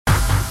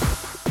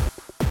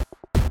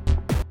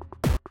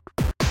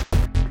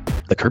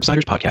The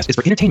Curbsiders podcast is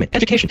for entertainment,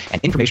 education,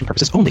 and information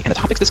purposes only, and the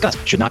topics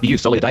discussed should not be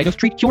used solely to diagnose,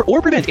 treat, cure,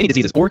 or prevent any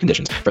diseases or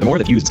conditions. Furthermore,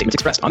 the views and statements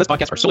expressed on this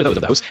podcast are solely those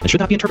of the host and should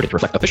not be interpreted to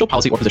reflect official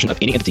policy or position of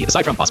any entity,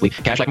 aside from possibly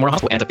Cashback Memorial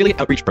Hospital and its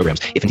affiliate outreach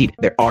programs, if indeed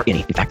there are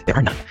any. In fact, there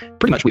are none.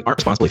 Pretty much, we aren't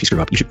responsible if you screw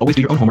up. You should always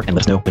do your own homework and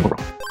let us know when we're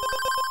wrong.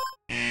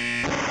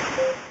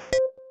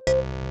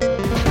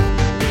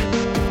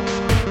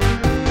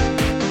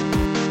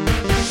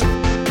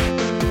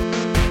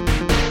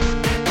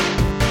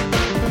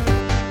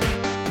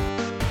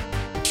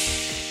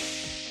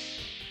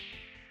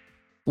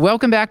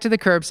 Welcome back to the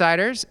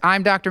Curbsiders.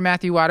 I'm Dr.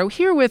 Matthew Watto,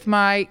 here with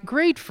my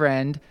great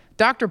friend,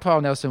 Dr.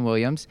 Paul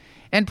Nelson-Williams.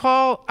 And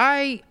Paul,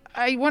 I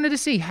wanted to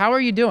see, how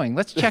are you doing?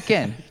 Let's check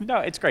in. No,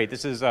 it's great.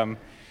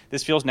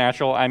 This feels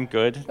natural. I'm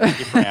good. Thank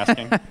you for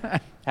asking.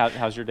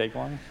 How's your day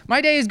going? My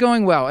day is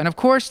going well. And of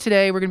course,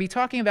 today we're going to be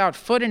talking about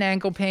foot and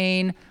ankle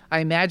pain. I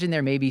imagine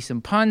there may be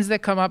some puns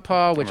that come up,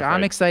 Paul, which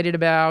I'm excited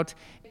about.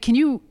 Can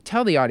you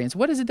tell the audience,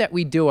 what is it that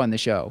we do on the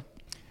show?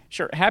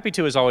 Sure. Happy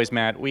to, as always,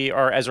 Matt. We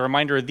are, as a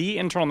reminder, the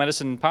Internal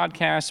Medicine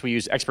podcast. We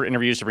use expert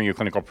interviews to bring you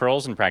clinical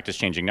pearls and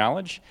practice-changing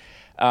knowledge.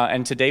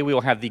 And today we will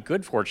have the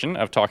good fortune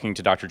of talking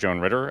to Dr. Joan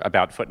Ritter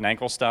about foot and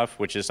ankle stuff,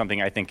 which is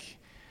something I think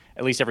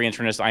at least every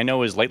internist I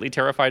know is lightly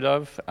terrified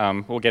of.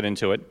 We'll get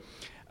into it.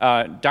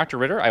 Dr.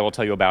 Ritter, I will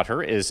tell you about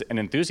her, is an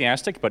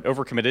enthusiastic but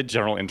overcommitted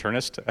general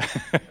internist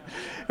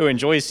who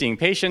enjoys seeing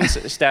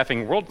patients,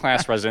 staffing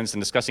world-class residents,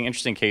 and discussing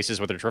interesting cases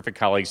with her terrific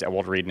colleagues at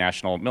Walter Reed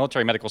National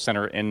Military Medical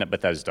Center in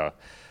Bethesda.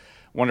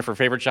 One of her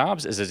favorite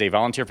jobs is as a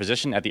volunteer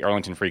physician at the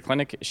Arlington Free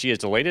Clinic. She is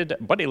delighted,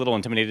 but a little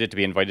intimidated to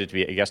be invited to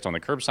be a guest on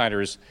the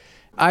Curbsiders.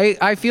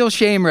 I feel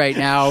shame right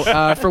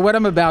now for what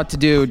I'm about to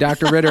do,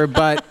 Dr. Ritter,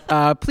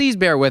 but please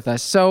bear with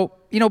us. So,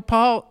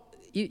 Paul,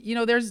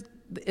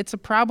 it's a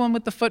problem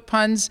with the foot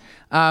puns.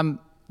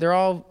 They're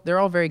all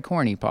very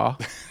corny, Paul.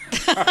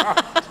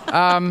 But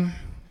I'm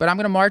going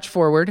to march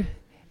forward.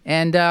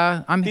 And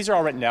these are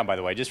all written down, by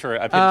the way, just for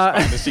a bit of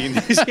behind the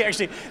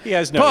scenes. he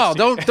has no. Paul,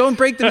 don't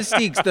break the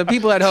mystiques. The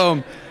people at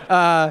home.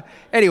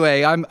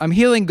 Anyway, I'm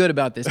healing good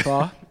about this,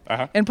 Paul.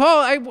 Uh-huh. And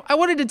Paul, I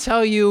wanted to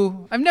tell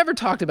you, I've never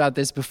talked about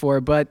this before,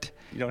 but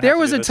there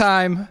was a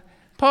time,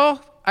 Paul,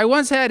 I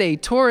once had a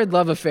torrid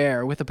love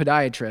affair with a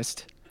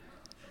podiatrist,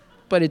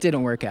 but it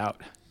didn't work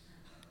out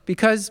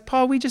because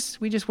Paul, we just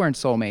weren't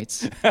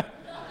soulmates.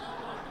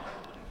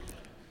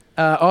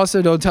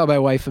 Also, don't tell my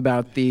wife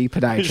about the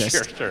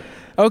podiatrist. Sure.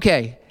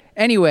 Okay.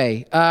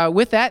 Anyway,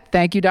 with that,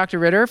 thank you, Dr.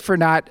 Ritter, for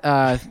not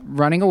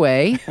running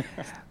away.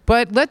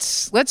 But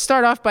let's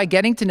start off by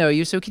getting to know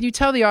you. So can you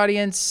tell the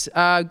audience,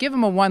 give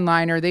them a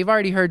one-liner. They've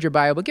already heard your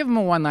bio, but give them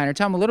a one-liner.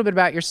 Tell them a little bit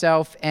about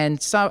yourself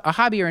and a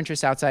hobby or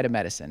interest outside of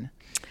medicine.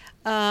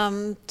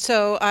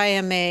 So I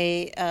am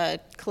a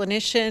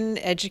clinician,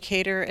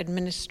 educator,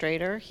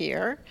 administrator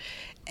here.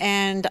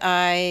 And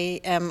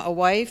I am a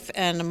wife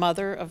and a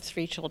mother of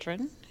 3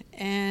 children.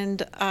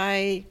 And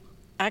I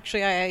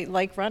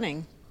like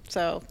running,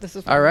 so this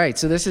is fun. All right,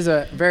 so this is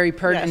a very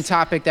pertinent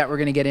topic that we're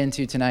going to get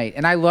into tonight.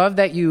 And I love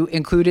that you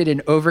included an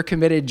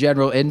overcommitted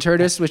general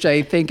internist, which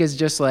I think is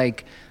just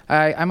like,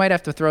 I might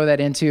have to throw that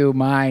into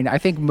mine. I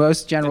think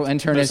most general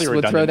internists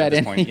would throw that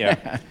in. Point,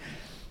 yeah.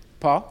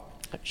 Paul?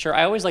 Sure,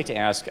 I always like to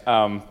ask,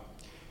 and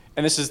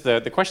this is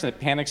the question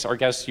that panics our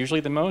guests usually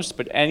the most,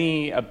 but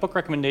a book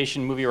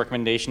recommendation, movie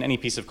recommendation, any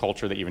piece of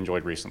culture that you've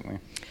enjoyed recently?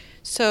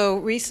 So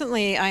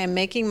recently I am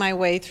making my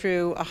way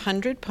through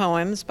 100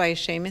 poems by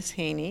Seamus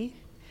Heaney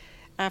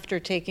after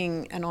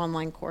taking an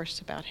online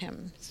course about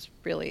him.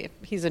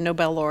 He's a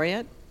Nobel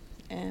laureate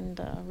and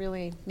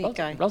really neat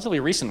guy. Relatively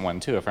recent one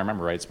too, if I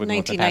remember right. It's within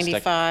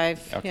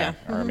 1995. Okay, yeah.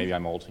 Or maybe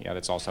I'm old. Yeah,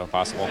 that's also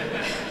possible.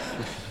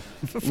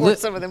 Before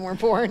some of them were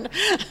born.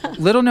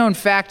 Little known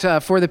fact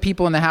for the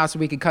people in the house,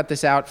 we could cut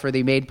this out for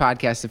the Made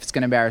podcast if it's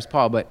going to embarrass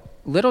Paul, but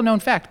little known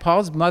fact,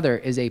 Paul's mother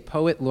is a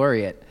poet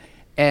laureate.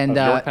 And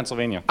York,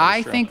 Pennsylvania.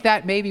 I think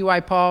that may be why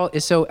Paul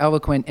is so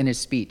eloquent in his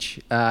speech,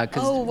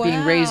 because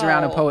being raised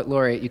around a poet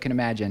laureate, you can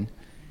imagine.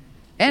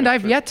 And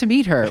I've yet to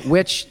meet her,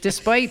 which,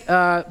 despite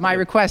my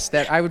request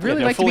that I would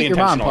really like to meet your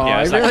mom, Paul.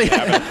 Yeah,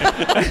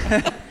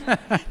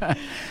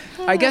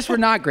 I guess we're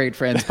not great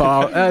friends,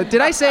 Paul.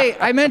 Did I say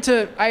I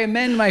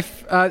amend my?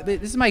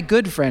 This is my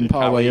good friend,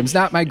 Paul Williams,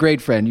 not my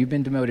great friend. You've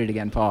been demoted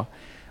again, Paul.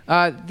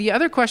 The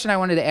other question I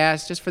wanted to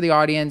ask, just for the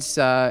audience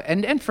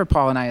and for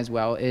Paul and I as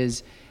well,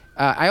 is.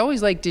 I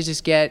always like to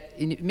just get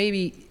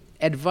maybe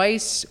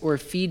advice or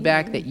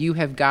feedback that you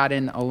have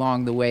gotten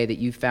along the way that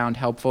you found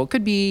helpful. It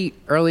could be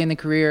early in the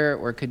career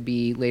or it could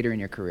be later in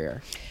your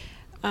career.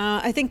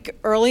 I think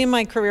early in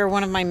my career,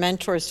 one of my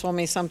mentors told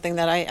me something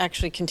that I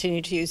actually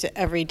continue to use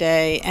every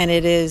day, and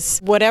it is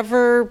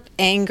whatever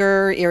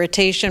anger,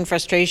 irritation,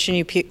 frustration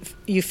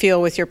you feel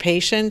with your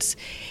patients,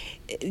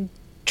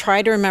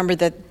 try to remember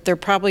that they're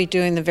probably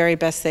doing the very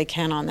best they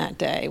can on that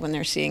day when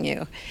they're seeing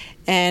you.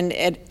 And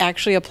it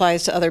actually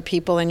applies to other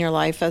people in your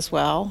life as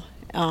well.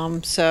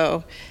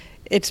 So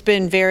it's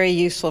been very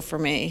useful for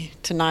me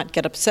to not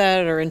get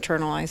upset or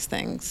internalize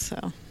things.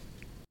 So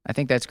I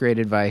think that's great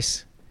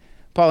advice.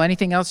 Paul,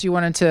 anything else you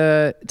wanted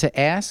to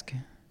ask?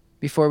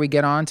 before we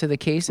get on to the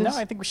cases? No,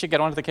 I think we should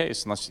get on to the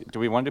case. Do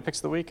we want to do picks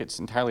of the week? It's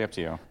entirely up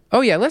to you. Oh,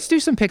 yeah, let's do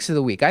some picks of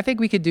the week. I think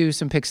we could do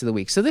some picks of the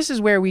week. So this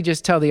is where we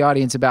just tell the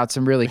audience about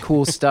some really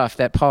cool stuff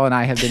that Paul and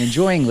I have been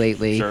enjoying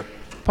lately. Sure.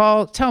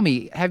 Paul, tell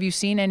me, have you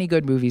seen any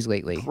good movies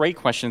lately? Great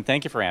question.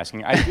 Thank you for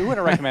asking. I do want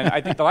to recommend,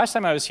 I think the last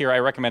time I was here, I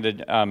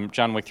recommended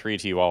John Wick 3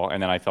 to you all,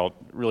 and then I felt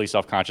really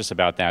self-conscious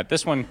about that.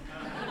 This one,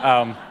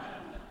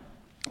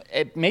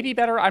 it may be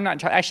better. I'm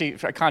not, actually,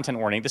 a content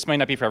warning. This may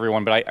not be for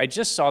everyone, but I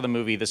just saw the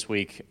movie this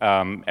week,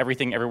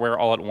 Everything Everywhere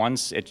All at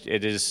Once.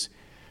 It is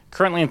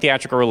currently in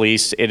theatrical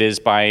release. It is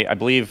by, I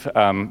believe,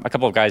 a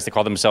couple of guys that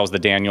call themselves the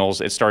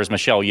Daniels. It stars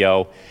Michelle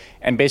Yeoh,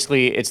 and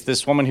basically it's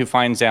this woman who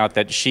finds out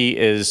that she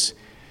is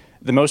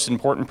the most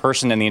important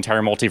person in the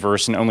entire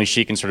multiverse, and only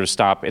she can sort of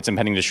stop its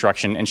impending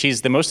destruction. And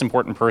she's the most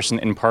important person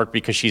in part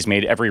because she's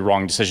made every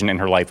wrong decision in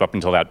her life up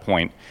until that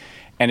point.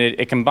 And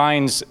it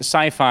combines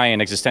sci-fi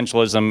and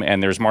existentialism,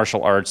 and there's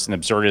martial arts and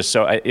absurdist.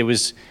 So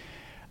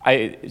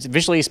it's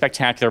visually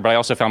spectacular, but I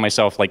also found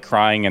myself like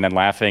crying and then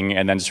laughing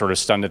and then sort of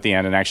stunned at the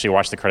end and actually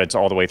watched the credits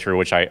all the way through,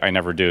 which I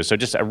never do. So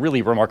just a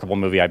really remarkable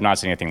movie. I've not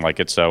seen anything like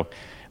it. So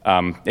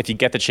if you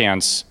get the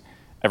chance,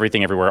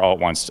 Everything Everywhere All at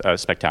Once,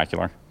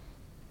 spectacular.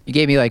 You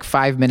gave me like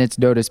 5 minutes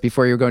notice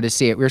before you were going to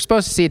see it. We were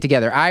supposed to see it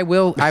together. I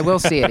will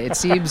see it. It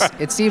seems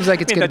like it's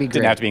going to be great.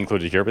 Didn't have to be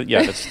included here, but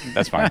yeah,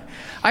 that's fine.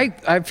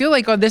 I feel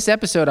like on this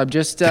episode, I'm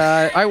just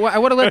I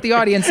want to let the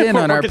audience in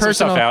on our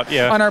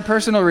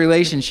personal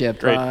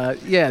relationship.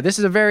 Yeah, this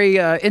is a very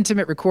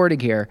intimate recording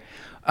here.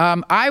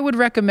 I would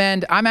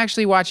recommend, I'm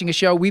actually watching a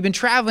show. We've been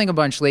traveling a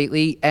bunch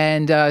lately,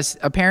 and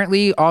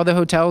apparently all the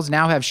hotels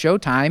now have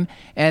Showtime,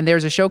 and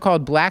there's a show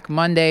called Black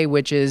Monday,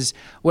 which is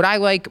what I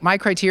like. My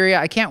criteria,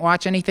 I can't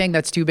watch anything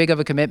that's too big of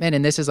a commitment,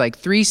 and this is like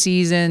 3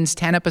 seasons,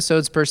 10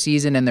 episodes per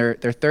season, and they're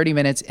 30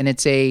 minutes, and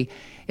it's a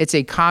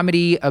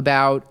comedy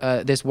about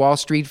this Wall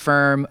Street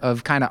firm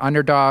of kind of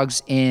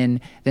underdogs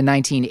in the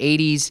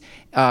 1980s.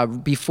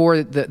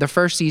 Before the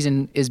first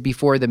season is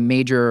before the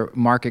major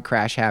market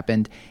crash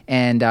happened,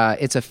 and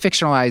it's a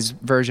fictionalized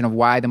version of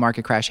why the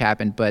market crash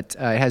happened. But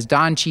it has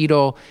Don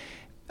Cheadle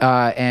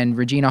and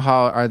Regina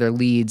Hall are their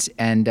leads,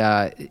 and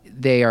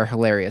they are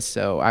hilarious.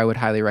 So I would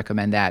highly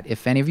recommend that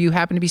if any of you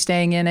happen to be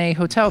staying in a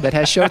hotel that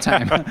has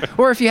Showtime,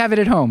 or if you have it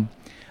at home.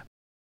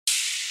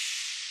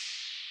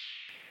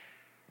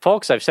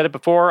 Folks, I've said it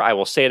before, I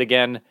will say it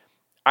again.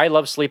 I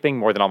love sleeping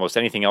more than almost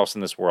anything else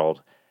in this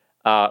world,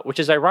 which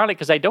is ironic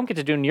because I don't get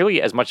to do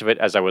nearly as much of it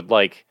as I would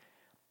like.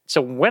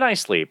 So when I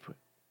sleep,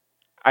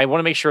 I want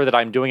to make sure that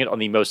I'm doing it on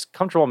the most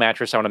comfortable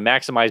mattress. I want to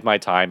maximize my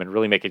time and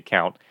really make it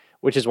count,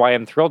 which is why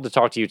I'm thrilled to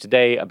talk to you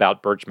today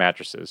about Birch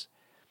mattresses.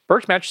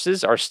 Birch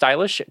mattresses are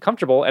stylish,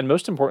 comfortable, and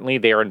most importantly,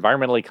 they are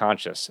environmentally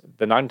conscious.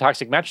 The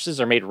non-toxic mattresses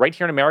are made right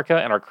here in America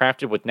and are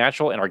crafted with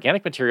natural and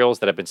organic materials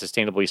that have been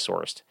sustainably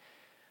sourced.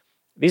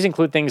 These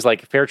include things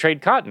like fair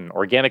trade cotton,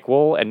 organic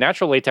wool, and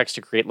natural latex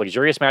to create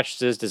luxurious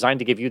mattresses designed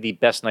to give you the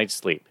best night's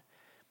sleep.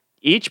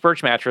 Each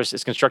Birch mattress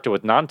is constructed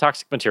with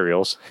non-toxic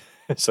materials,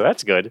 so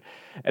that's good,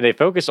 and they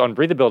focus on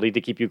breathability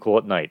to keep you cool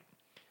at night.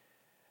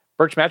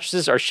 Birch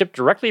mattresses are shipped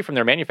directly from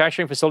their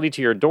manufacturing facility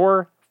to your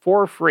door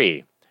for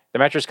free. The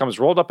mattress comes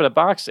rolled up in a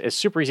box. It's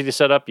super easy to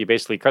set up. You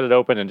basically cut it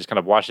open and just kind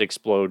of watch it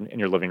explode in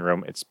your living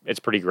room. It's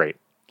pretty great.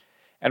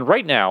 And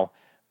right now,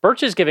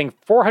 Birch is giving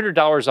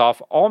 $400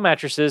 off all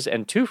mattresses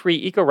and 2 free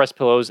Eco-Rest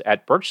pillows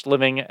at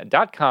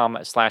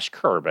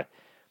birchliving.com/curb.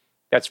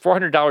 That's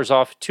 $400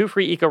 off 2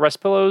 free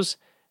Eco-Rest pillows.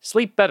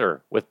 Sleep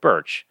better with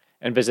Birch,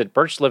 and visit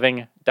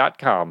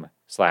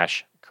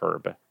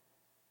birchliving.com/curb.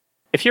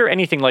 If you're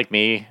anything like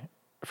me,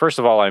 first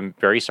of all, I'm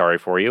very sorry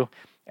for you.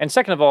 And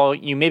second of all,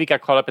 you maybe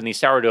got caught up in the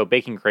sourdough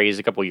baking craze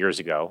a couple years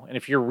ago. And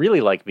if you're really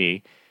like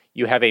me,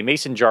 you have a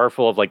mason jar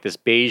full of like this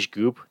beige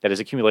goop that is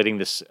accumulating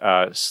this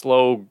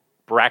slow,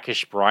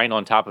 brackish brine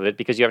on top of it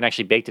because you haven't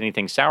actually baked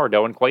anything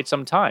sourdough in quite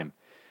some time.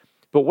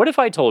 But what if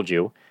I told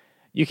you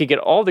you could get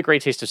all the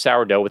great taste of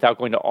sourdough without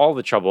going to all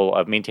the trouble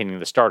of maintaining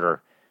the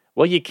starter?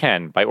 Well, you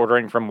can by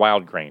ordering from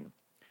Wild Grain.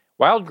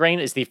 Wild Grain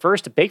is the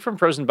first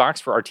bake-from-frozen box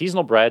for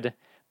artisanal bread.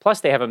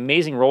 Plus, they have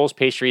amazing rolls,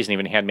 pastries, and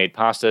even handmade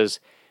pastas.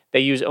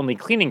 They use only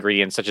clean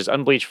ingredients such as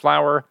unbleached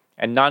flour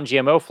and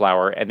non-GMO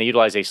flour, and they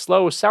utilize a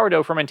slow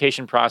sourdough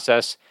fermentation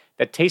process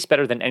that tastes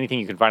better than anything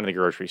you can find in the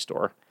grocery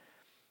store.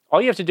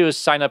 All you have to do is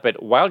sign up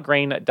at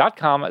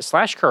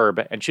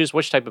wildgrain.com/curb and choose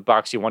which type of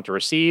box you want to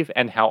receive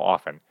and how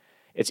often.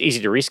 It's easy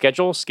to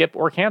reschedule, skip,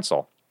 or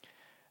cancel.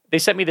 They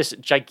sent me this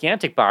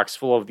gigantic box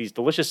full of these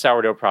delicious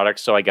sourdough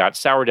products. So I got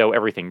sourdough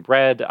everything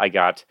bread, I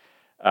got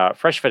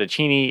fresh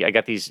fettuccine, I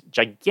got these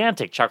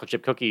gigantic chocolate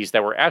chip cookies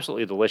that were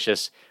absolutely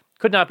delicious.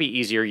 Could not be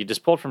easier. You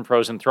just pull it from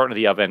frozen, throw it into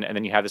the oven, and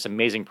then you have this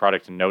amazing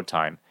product in no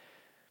time.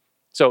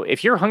 So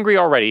if you're hungry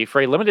already,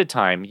 for a limited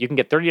time, you can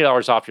get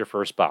 $30 off your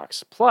first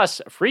box.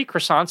 Plus, free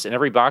croissants in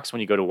every box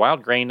when you go to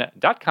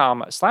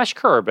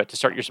wildgrain.com/curb to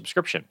start your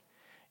subscription.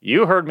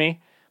 You heard me.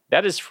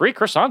 That is free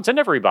croissants in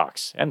every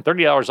box. And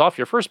 $30 off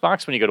your first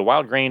box when you go to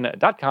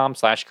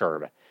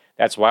wildgrain.com/curb.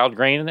 That's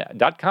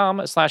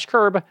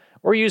wildgrain.com/curb,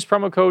 or use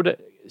promo code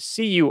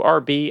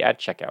CURB at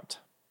checkout.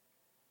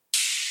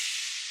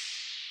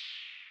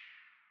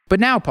 But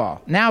now,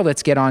 Paul,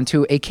 let's get on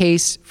to a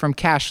case from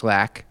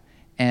Kashlak,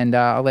 and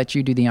I'll let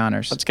you do the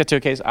honors. Let's get to a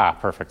case.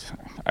 Perfect.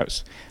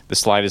 The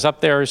slide is up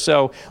there.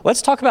 So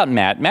let's talk about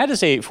Matt. Matt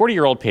is a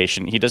 40-year-old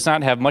patient. He does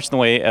not have much in the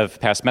way of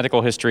past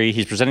medical history.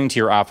 He's presenting to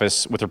your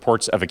office with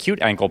reports of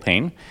acute ankle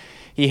pain.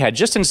 He had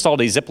just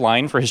installed a zip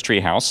line for his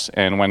treehouse,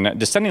 and when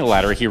descending the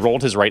ladder, he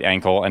rolled his right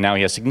ankle, and now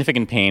he has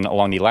significant pain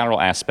along the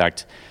lateral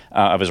aspect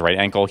of his right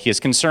ankle. He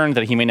is concerned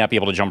that he may not be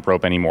able to jump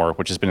rope anymore,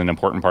 which has been an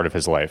important part of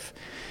his life.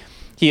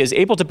 He is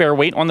able to bear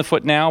weight on the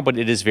foot now, but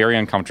it is very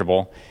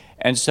uncomfortable.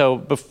 And so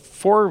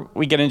before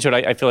we get into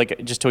it, I feel like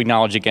just to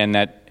acknowledge again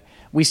that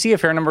we see a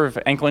fair number of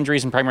ankle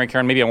injuries in primary care,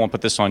 and maybe I won't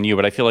put this on you,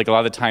 but I feel like a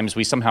lot of the times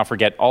we somehow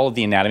forget all of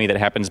the anatomy that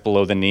happens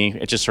below the knee.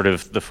 It's just sort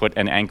of the foot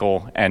and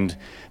ankle, and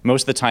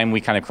most of the time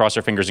we kind of cross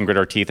our fingers and grit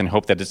our teeth and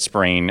hope that it's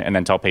sprained, and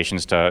then tell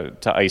patients to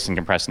ice and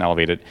compress and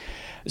elevate it.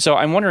 So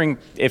I'm wondering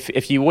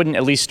if you wouldn't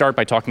at least start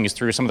by talking us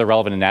through some of the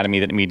relevant anatomy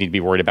that we need to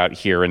be worried about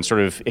here, and sort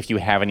of if you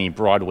have any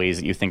broad ways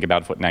that you think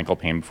about foot and ankle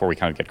pain before we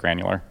kind of get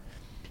granular.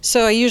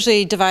 So I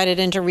usually divide it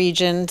into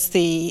regions: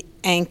 the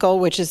ankle,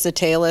 which is the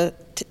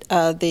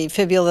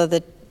fibula,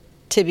 the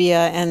tibia,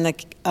 and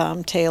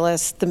the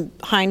talus, the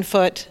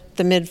hindfoot,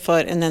 the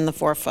midfoot, and then the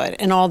forefoot,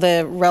 and all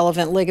the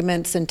relevant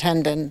ligaments and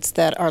tendons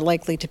that are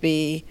likely to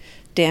be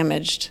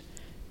damaged.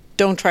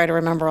 Don't try to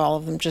remember all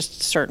of them,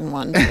 just certain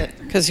ones,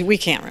 because we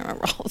can't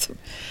remember all of them.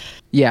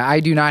 Yeah, I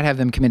do not have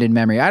them committed in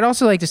memory. I'd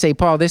also like to say,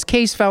 Paul, this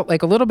case felt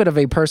like a little bit of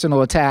a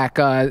personal attack.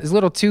 It was a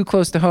little too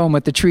close to home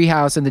with the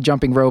treehouse and the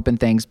jumping rope and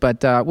things,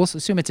 but we'll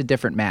assume it's a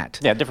different Matt.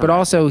 Yeah, different But Matt.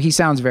 Also, he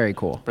sounds very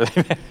cool. For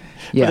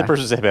the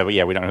person say that, but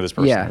yeah, we don't know who this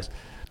person is.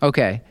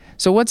 Okay.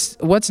 So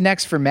what's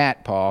next for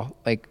Matt, Paul?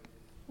 Like,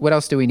 what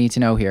else do we need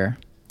to know here?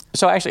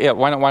 So actually, yeah,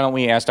 why don't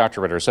we ask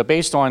Dr. Ritter? So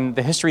based on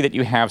the history that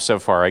you have so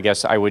far, I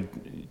guess I would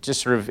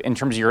just sort of, in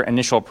terms of your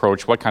initial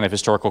approach, what kind of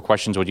historical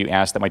questions would you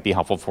ask that might be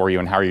helpful for you,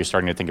 and how are you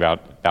starting to think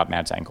about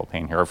Matt's ankle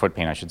pain here, or foot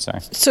pain, I should say?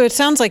 So it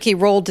sounds like he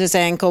rolled his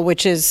ankle,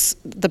 which is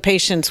the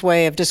patient's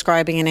way of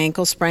describing an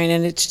ankle sprain,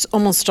 and it's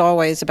almost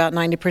always, about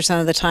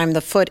 90% of the time,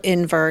 the foot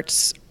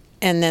inverts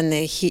and then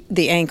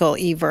the ankle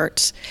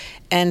everts.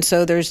 And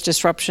so there's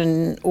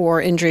disruption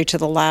or injury to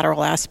the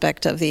lateral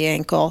aspect of the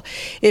ankle.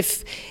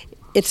 If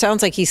it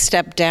sounds like he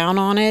stepped down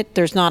on it,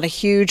 there's not a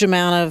huge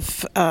amount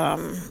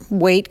of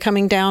weight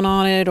coming down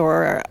on it,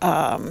 or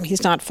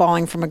he's not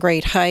falling from a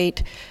great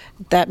height.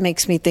 That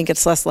makes me think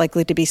it's less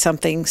likely to be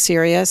something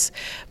serious.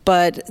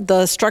 But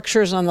the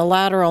structures on the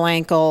lateral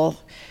ankle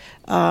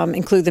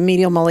include the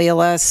medial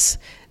malleolus,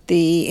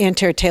 the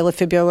anterior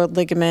talofibular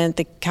ligament,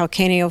 the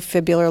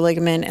calcaneofibular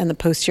ligament, and the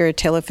posterior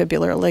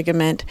talofibular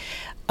ligament.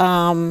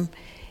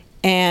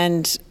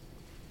 And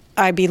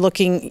I'd be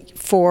looking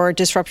for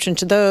disruption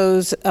to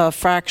those, a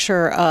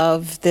fracture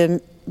of the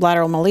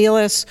lateral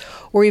malleolus,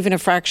 or even a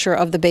fracture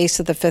of the base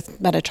of the fifth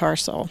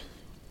metatarsal.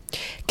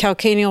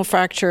 Calcaneal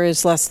fracture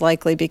is less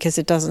likely because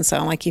it doesn't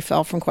sound like he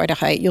fell from quite a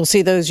height. You'll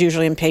see those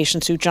usually in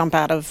patients who jump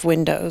out of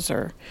windows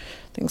or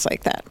things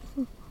like that.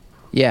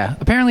 Yeah,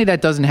 apparently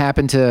that doesn't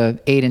happen to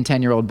 8 and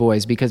 10-year-old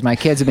boys, because my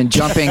kids have been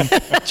jumping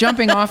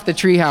off the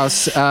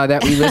treehouse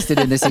that we listed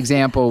in this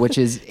example, which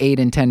is 8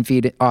 and 10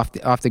 feet off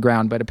the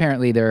ground. But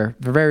apparently they're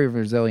very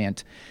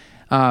resilient.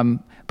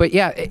 But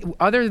yeah,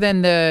 other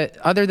than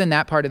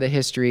that part of the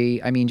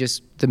history, I mean,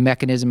 just the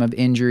mechanism of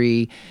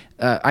injury.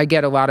 I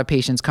get a lot of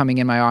patients coming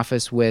in my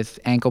office with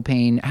ankle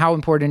pain. How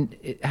important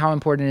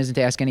is it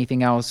to ask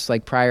anything else,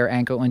 like prior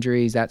ankle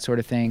injuries, that sort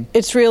of thing?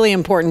 It's really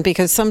important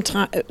because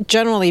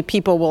generally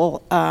people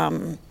will,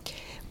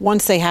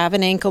 once they have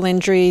an ankle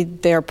injury,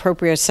 their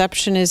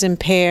proprioception is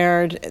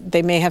impaired.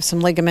 They may have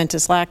some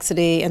ligamentous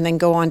laxity and then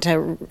go on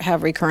to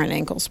have recurrent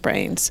ankle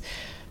sprains.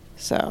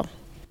 So.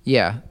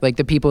 Yeah, like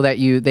the people that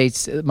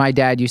my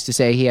dad used to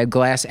say he had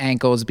glass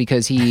ankles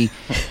because he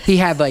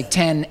had like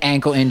 10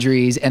 ankle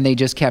injuries and they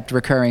just kept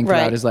recurring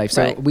throughout his life.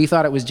 So we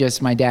thought it was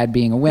just my dad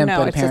being a wimp, no,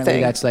 but it's apparently a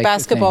thing. That's like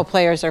basketball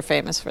players are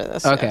famous for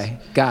this. Okay,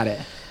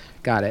 yes.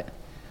 Got it.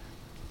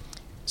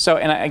 So,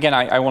 and again,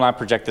 I will not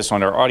project this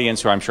on our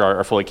audience, who I'm sure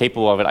are fully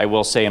capable of it. I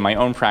will say in my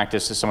own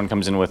practice, if someone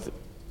comes in with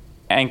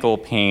ankle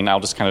pain, I'll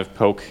just kind of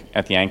poke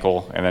at the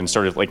ankle and then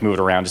sort of like move it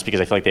around just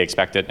because I feel like they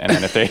expect it. And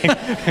then if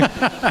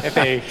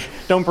they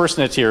don't burst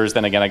into tears,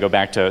 then again I go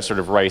back to sort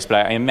of rice.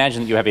 But I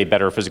imagine that you have a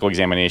better physical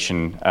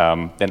examination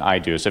than I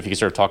do. So if you could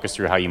sort of talk us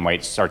through how you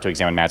might start to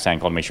examine Matt's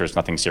ankle and make sure it's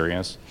nothing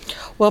serious.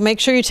 Well, make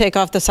sure you take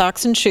off the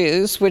socks and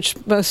shoes, which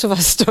most of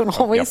us don't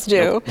always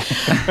do.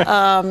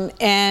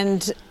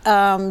 And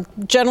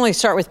generally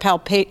start with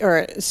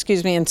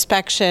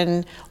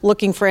inspection,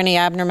 looking for any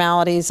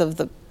abnormalities of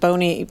the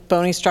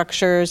bony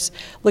structures,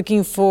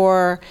 looking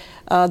for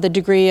the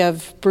degree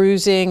of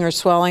bruising or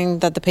swelling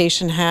that the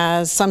patient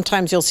has.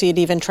 Sometimes you'll see it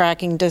even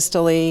tracking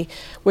distally,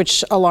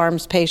 which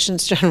alarms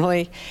patients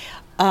generally.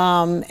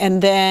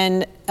 And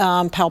then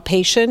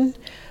palpation.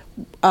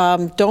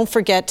 Don't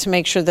forget to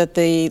make sure that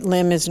the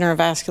limb is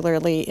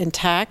neurovascularly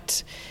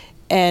intact,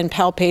 and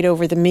palpate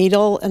over the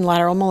medial and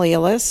lateral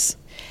malleolus.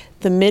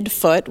 the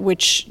midfoot,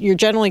 which you're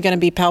generally going to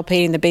be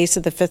palpating the base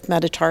of the fifth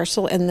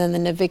metatarsal, and then the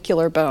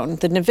navicular bone.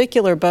 The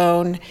navicular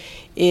bone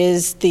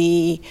is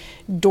the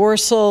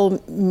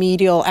dorsal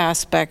medial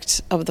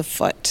aspect of the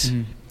foot,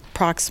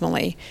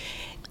 proximally.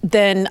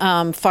 Then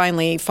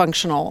finally,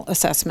 functional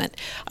assessment.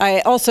 I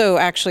also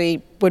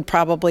actually would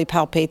probably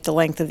palpate the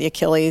length of the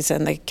Achilles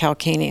and the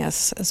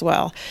calcaneus as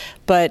well.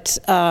 But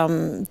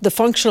the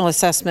functional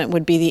assessment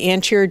would be the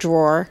anterior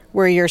drawer,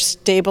 where you're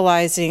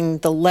stabilizing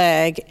the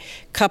leg,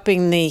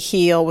 cupping the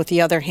heel with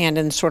the other hand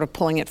and sort of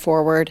pulling it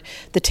forward.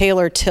 The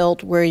talar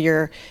tilt, where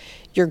you're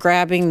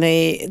grabbing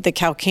the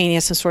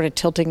calcaneus and sort of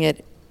tilting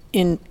it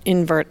in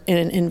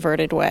an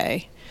inverted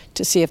way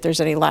to see if there's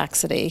any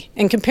laxity.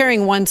 And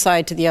comparing one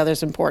side to the other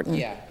is important.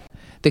 Yeah.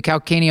 The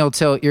calcaneal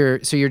tilt,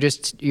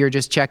 you're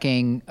just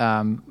checking,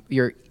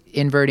 you're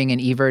inverting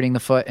and everting the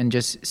foot and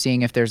just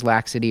seeing if there's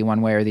laxity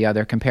one way or the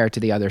other compared to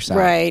the other side.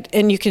 Right.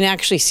 And you can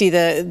actually see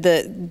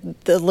the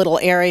little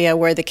area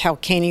where the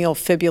calcaneal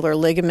fibular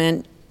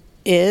ligament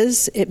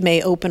is. It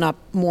may open up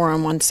more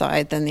on one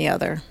side than the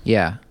other.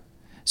 Yeah.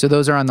 So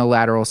those are on the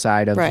lateral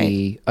side of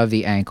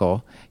the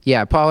ankle.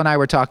 Yeah, Paul and I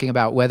were talking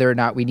about whether or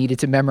not we needed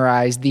to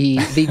memorize the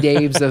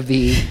names of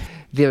the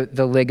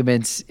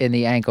ligaments in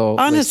the ankle.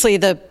 Honestly,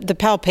 the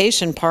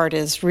palpation part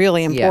is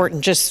really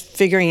important. Just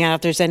figuring out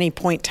if there's any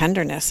point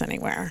tenderness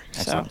anywhere.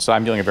 So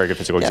I'm doing a very good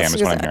physical exam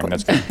is what I'm hearing.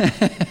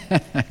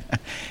 That's good.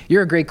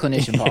 You're a great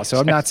clinician, Paul, so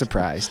I'm not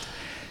surprised.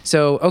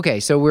 So,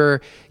 okay, so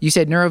you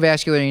said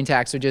neurovascular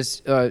intact, so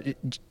just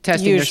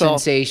testing their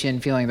sensation,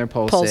 feeling their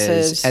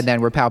pulses, and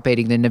then we're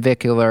palpating the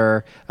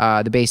navicular,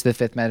 the base of the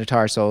fifth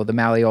metatarsal, both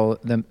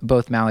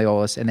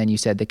malleolus, and then you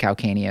said the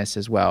calcaneus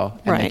as well,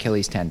 and the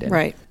Achilles tendon.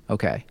 Right.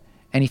 Okay.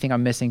 Anything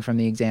I'm missing from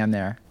the exam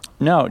there?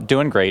 No,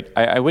 doing great.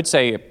 I would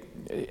say,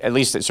 at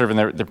least sort of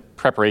in the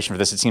preparation for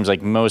this, it seems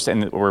like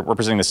and we're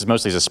presenting this as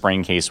mostly as a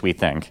sprain case, we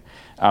think.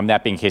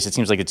 That being the case, it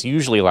seems like it's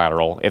usually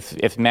lateral.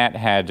 If Matt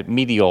had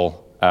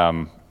medial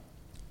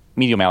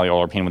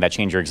malleolar pain, would that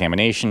change your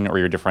examination or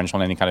your differential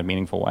in any kind of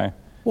meaningful way?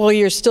 Well,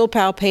 you're still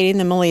palpating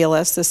the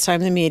malleolus, this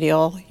time the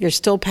medial. You're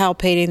still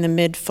palpating the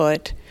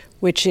midfoot,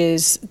 which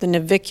is the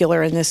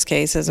navicular in this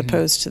case, as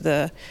opposed to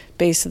the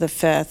base of the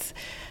fifth.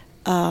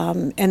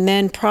 And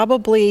then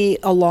probably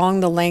along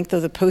the length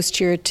of the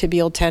posterior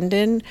tibial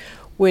tendon,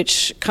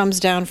 which comes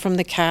down from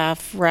the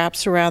calf,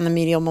 wraps around the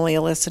medial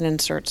malleolus, and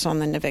inserts on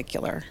the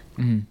navicular.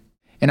 Mm-hmm.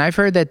 And I've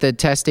heard that the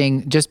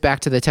testing, just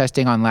back to the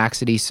testing on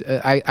laxities,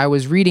 I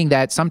was reading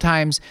that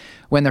sometimes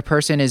when the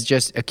person is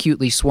just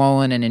acutely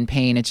swollen and in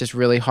pain, it's just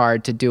really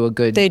hard to do a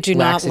good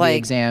laxity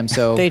exam.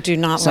 So they do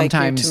not like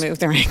you to move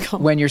their ankle.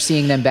 When you're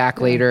seeing them back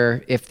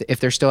later, if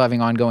they're still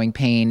having ongoing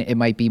pain, it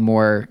might be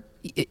more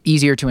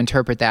easier to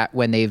interpret that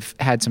when they've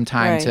had some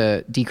time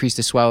to decrease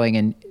the swelling,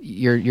 and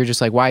you're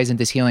just like, why isn't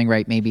this healing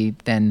right? Maybe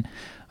then.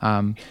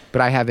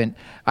 But I haven't.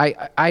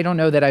 I don't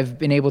know that I've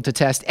been able to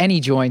test any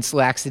joints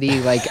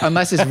laxity, like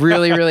unless it's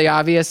really, really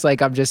obvious.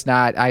 Like I'm just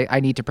not. I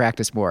need to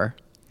practice more.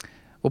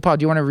 Well, Paul,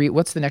 do you want to read?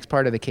 What's the next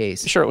part of the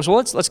case? Sure. So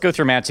let's go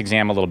through Matt's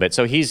exam a little bit.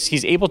 So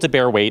he's able to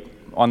bear weight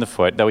on the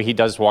foot, though he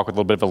does walk with a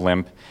little bit of a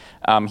limp.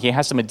 He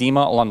has some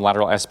edema along the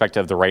lateral aspect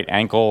of the right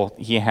ankle.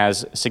 He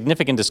has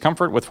significant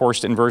discomfort with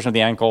forced inversion of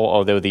the ankle,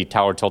 although the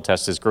talar tilt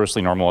test is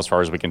grossly normal as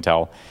far as we can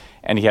tell,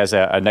 and he has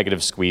a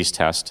negative squeeze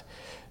test.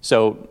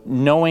 So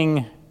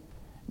knowing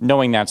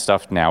that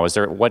stuff now,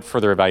 what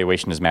further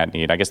evaluation does Matt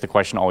need? I guess the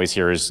question always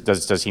here is,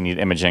 does he need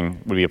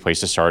imaging? Would be a place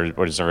to start,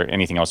 or is there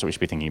anything else that we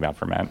should be thinking about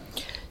for Matt?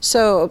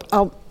 So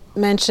I'll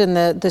mention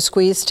the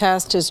squeeze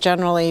test is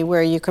generally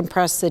where you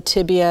compress the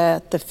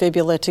tibia, the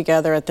fibula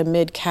together at the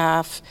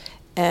mid-calf,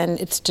 and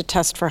it's to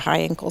test for high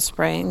ankle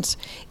sprains.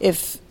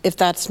 If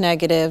that's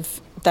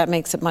negative, that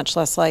makes it much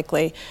less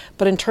likely.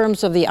 But in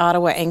terms of the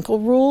Ottawa ankle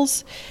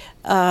rules,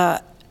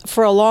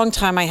 for a long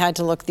time, I had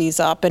to look these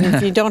up, and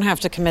if you don't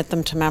have to commit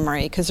them to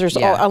memory, because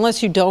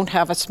unless you don't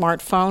have a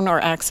smartphone or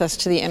access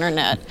to the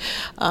internet.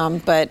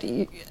 But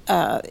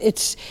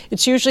it's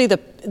usually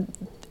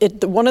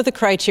one of the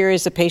criteria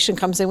is the patient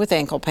comes in with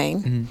ankle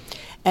pain,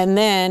 and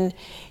then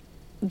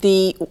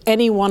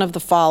any one of the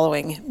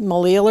following: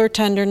 malleolar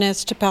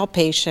tenderness to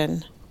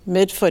palpation,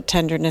 midfoot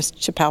tenderness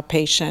to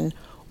palpation,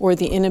 or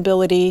the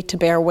inability to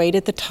bear weight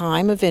at the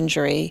time of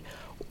injury,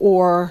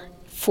 or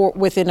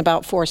within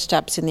about 4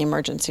 steps in the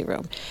emergency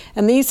room.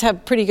 And these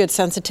have pretty good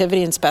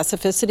sensitivity and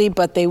specificity,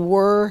 but they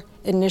were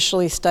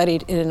initially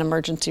studied in an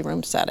emergency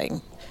room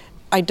setting.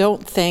 I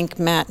don't think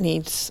Matt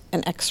needs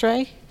an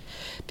x-ray,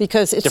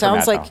 because it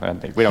sounds like...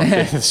 We don't...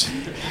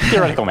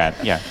 Theoretical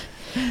Matt, yeah.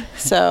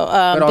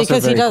 So,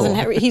 because he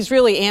doesn't, he's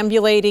really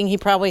ambulating. He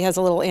probably has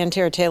a little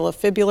anterior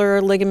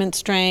talofibular ligament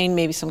strain,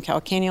 maybe some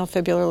calcaneal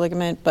fibular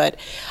ligament. But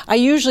I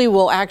usually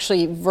will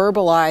actually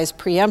verbalize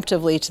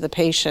preemptively to the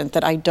patient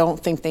that I don't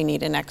think they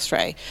need an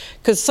x-ray.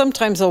 Because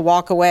sometimes they'll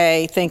walk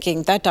away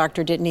thinking, that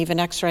doctor didn't even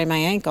x-ray my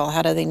ankle.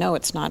 How do they know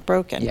it's not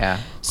broken?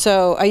 Yeah.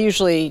 So I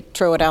usually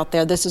throw it out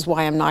there. This is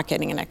why I'm not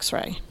getting an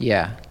x-ray.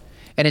 Yeah.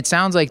 And it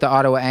sounds like the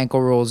Ottawa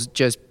ankle rules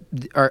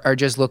are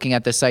just looking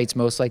at the sites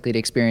most likely to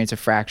experience a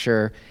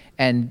fracture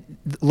And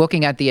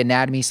looking at the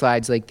anatomy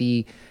slides, like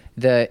you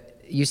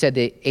said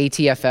the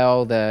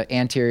ATFL, the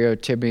anterior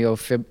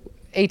tibial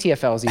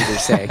ATFL is easy to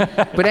say.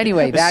 But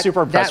anyway, that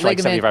super impressed that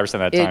ligament, like 75%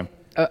 of that time.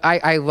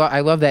 I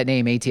love that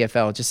name,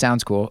 ATFL. It just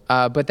sounds cool.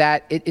 But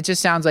it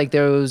just sounds like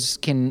those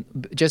can,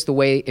 just the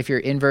way, if you're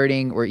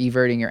inverting or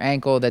everting your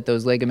ankle, that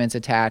those ligaments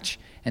attach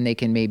and they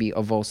can maybe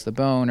avulse the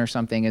bone or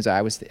something, is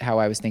how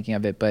I was thinking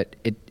of it. But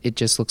it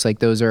just looks like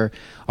those are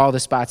all the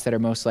spots that are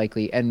most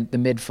likely. And the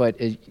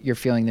midfoot, you're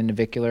feeling the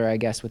navicular, I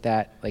guess, with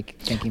that, like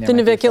thinking the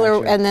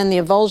navicular, and then the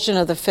avulsion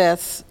of the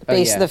fifth,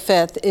 base of the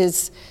fifth,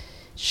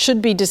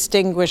 should be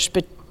distinguished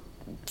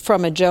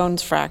from a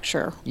Jones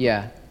fracture.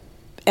 Yeah.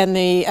 And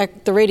the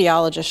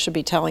radiologist should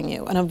be telling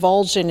you. An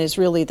avulsion is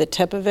really the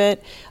tip of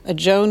it. A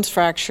Jones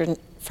fracture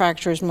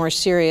is more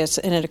serious,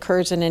 and it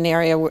occurs in an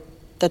area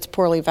that's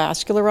poorly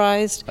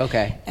vascularized.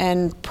 Okay.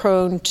 And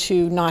prone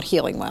to not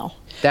healing well.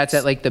 That's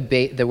at like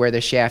where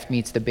the shaft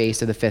meets the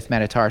base of the fifth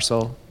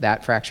metatarsal.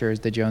 That fracture is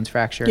the Jones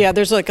fracture. Yeah,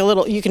 there's like a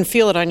little. You can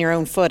feel it on your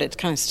own foot. It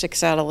kind of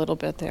sticks out a little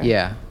bit there.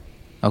 Yeah.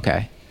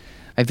 Okay.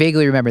 I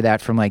vaguely remember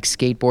that from like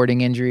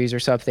skateboarding injuries or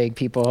something.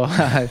 People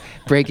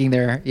breaking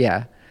their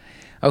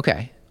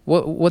Okay.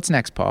 What's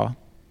next, Paul?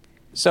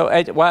 So,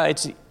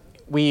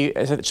 we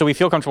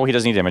feel comfortable he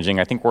doesn't need imaging.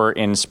 I think we're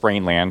in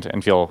sprain land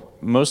and feel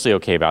mostly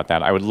okay about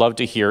that. I would love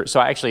to hear. So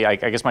actually, I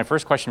guess my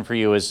first question for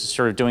you is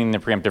sort of doing the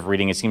preemptive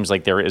reading. It seems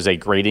like there is a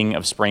grading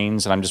of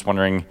sprains, and I'm just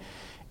wondering,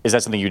 is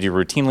that something you do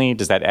routinely?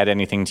 Does that add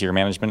anything to your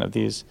management of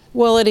these?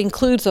 Well, it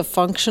includes a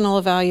functional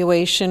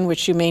evaluation,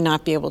 which you may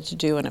not be able to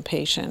do in a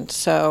patient.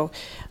 So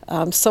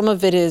some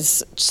of it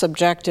is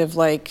subjective,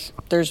 like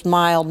there's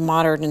mild,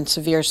 moderate, and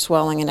severe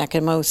swelling and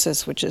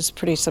ecchymosis, which is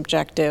pretty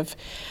subjective.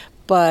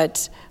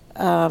 But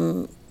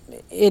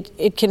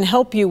it can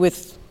help you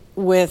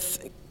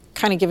with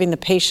kind of giving the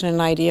patient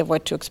an idea of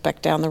what to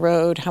expect down the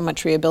road, how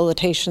much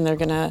rehabilitation they're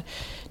going to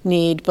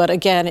need. But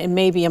again, it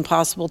may be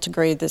impossible to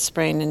grade this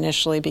sprain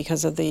initially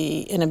because of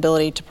the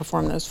inability to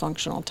perform those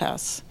functional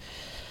tests.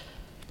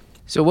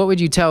 So what would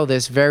you tell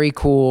this very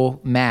cool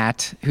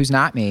Matt, who's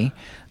not me,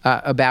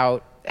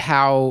 about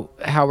how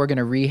we're going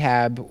to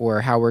rehab,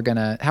 or how we're going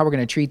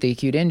to treat the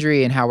acute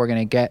injury, and how we're going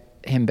to get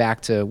him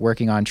back to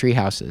working on tree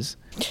houses?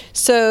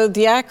 So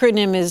the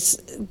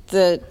acronym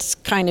that's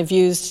kind of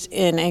used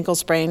in ankle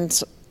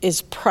sprains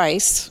is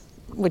PRICE,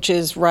 which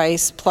is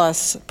RICE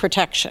plus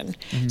protection.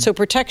 Mm-hmm. So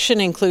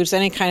protection includes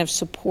any kind of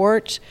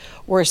support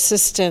or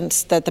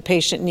assistance that the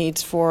patient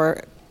needs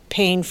for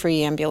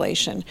pain-free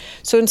ambulation.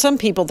 So in some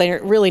people,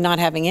 they're really not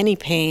having any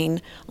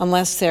pain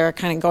unless they're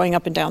kind of going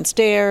up and down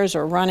stairs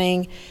or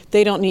running.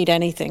 They don't need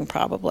anything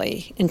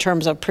probably in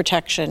terms of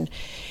protection.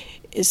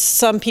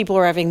 Some people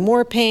are having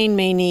more pain,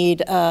 may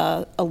need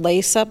a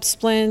lace-up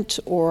splint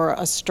or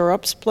a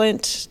stirrup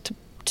splint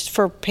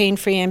for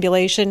pain-free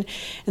ambulation.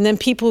 And then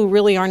people who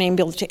really aren't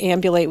able to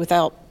ambulate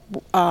without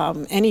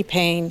any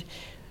pain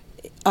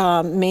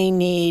may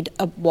need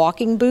a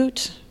walking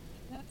boot.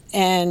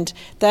 And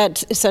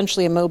that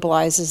essentially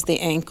immobilizes the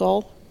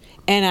ankle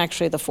and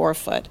actually the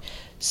forefoot.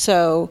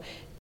 So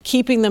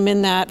keeping them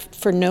in that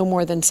for no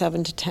more than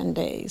 7 to 10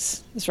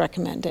 days is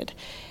recommended.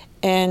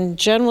 And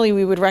generally,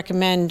 we would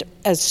recommend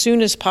as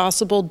soon as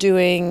possible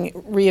doing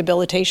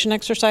rehabilitation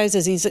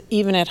exercises,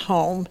 even at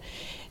home,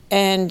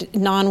 and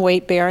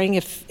non-weight bearing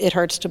if it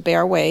hurts to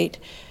bear weight.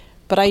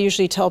 But I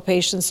usually tell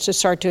patients to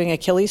start doing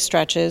Achilles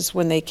stretches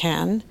when they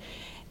can.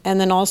 And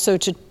then also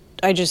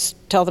I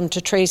just tell them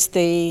to trace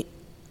the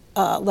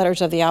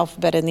letters of the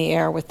alphabet in the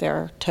air with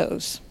their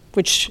toes,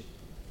 which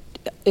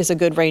is a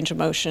good range of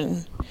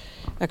motion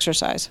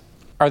exercise.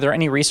 Are there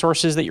any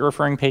resources that you're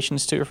referring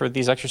patients to for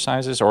these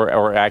exercises,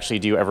 or actually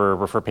do you ever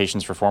refer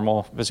patients for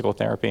formal physical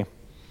therapy?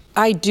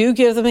 I do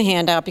give them a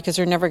handout because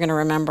they're never going to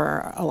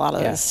remember a lot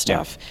of this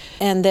stuff.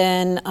 Yeah. And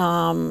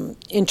then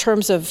in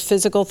terms of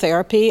physical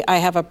therapy, I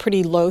have a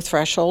pretty low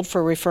threshold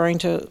for referring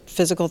to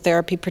physical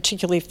therapy,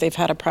 particularly if they've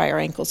had a prior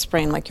ankle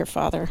sprain like your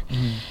father.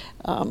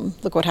 Mm-hmm.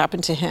 Look what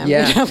happened to him.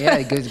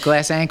 Yeah,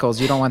 glass ankles.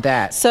 You don't want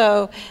that.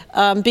 So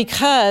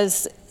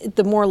because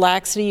the more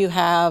laxity you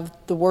have,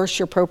 the worse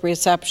your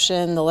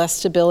proprioception, the less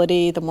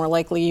stability, the more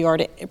likely you are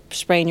to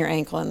sprain your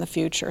ankle in the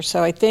future.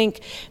 So I think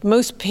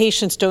most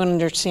patients don't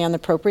understand the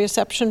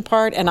proprioception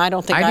part, and I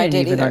don't think I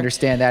didn't even either.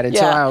 Understand that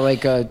until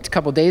like a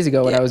couple days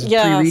ago when I was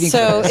pre-reading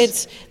so for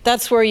this.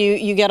 That's where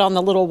you get on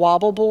the little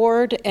wobble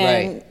board,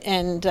 and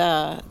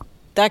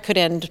that could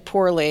end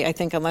poorly, I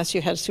think, unless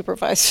you had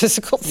supervised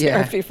physical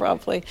therapy,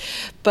 probably.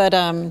 But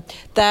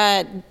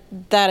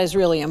that is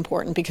really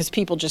important because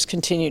people just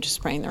continue to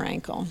sprain their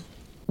ankle.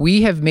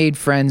 We have made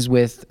friends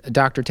with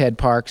Dr. Ted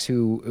Parks,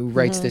 who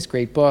writes this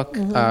great book,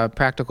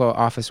 Practical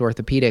Office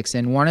Orthopedics.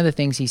 And one of the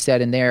things he said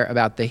in there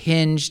about the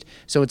hinged,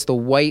 so it's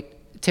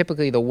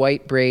typically the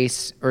white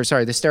brace,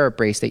 the stirrup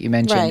brace that you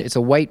mentioned. Right. It's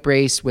a white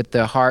brace with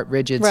the hard,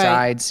 rigid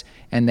sides,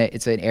 and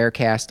it's an air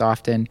cast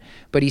often.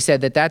 But he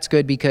said that's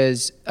good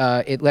because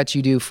it lets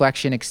you do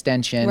flexion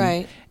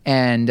extension,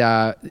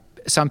 and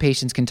some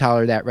patients can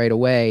tolerate that right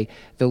away.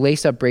 The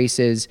lace-up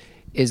braces,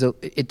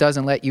 it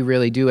doesn't let you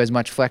really do as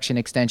much flexion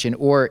extension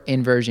or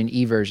inversion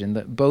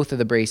eversion. Both of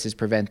the braces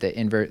prevent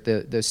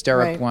the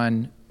stirrup Right.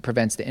 one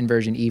prevents the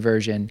inversion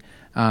eversion.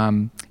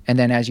 And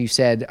then, as you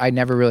said, I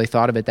never really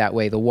thought of it that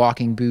way. The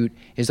walking boot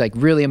is like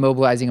really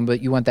immobilizing them,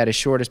 but you want that as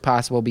short as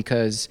possible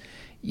because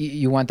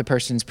you want the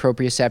person's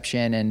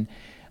proprioception. And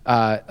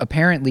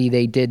apparently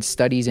they did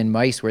studies in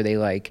mice where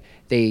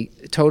they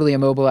totally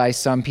immobilized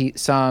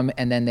some,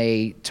 and then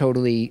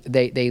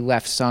they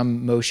left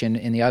some motion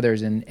in the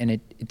others, and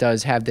it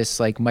does have this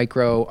like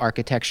micro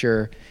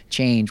architecture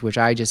change, which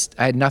I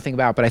had nothing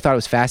about, but I thought it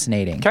was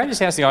fascinating. Can I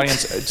just ask the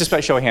audience, just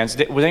by show of hands,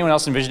 was anyone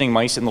else envisioning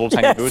mice in little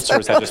tiny boots, or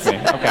was that just me?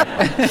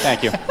 Okay,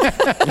 thank you.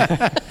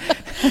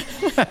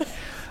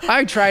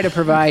 I try to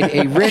provide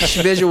a rich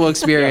visual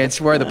experience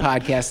for the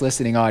podcast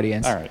listening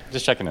audience. All right,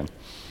 just checking in.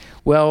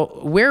 Well,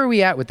 where are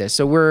we at with this?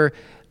 So we're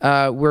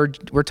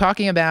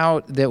talking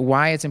about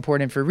why it's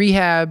important for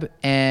rehab,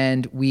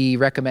 and we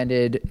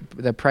recommended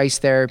the price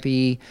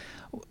therapy.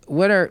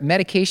 What are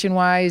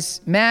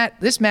medication-wise, Matt?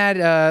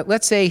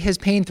 Let's say his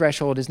pain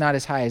threshold is not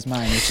as high as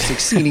mine, which is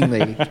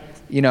exceedingly.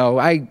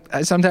 I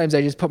sometimes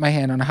I just put my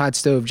hand on a hot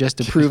stove just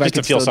to prove I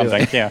can still do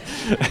it. Yeah.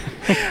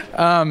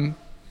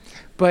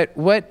 But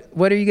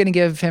what are you going to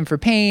give him for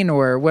pain,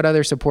 or what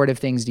other supportive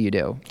things do you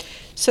do?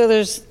 So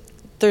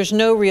there's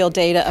no real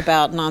data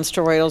about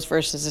nonsteroidals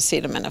versus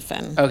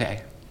acetaminophen.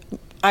 Okay.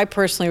 I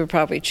personally would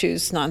probably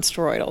choose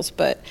nonsteroidals,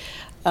 but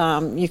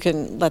you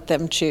can let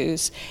them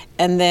choose.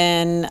 And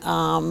then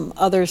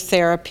other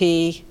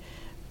therapy,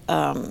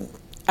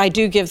 I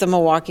do give them a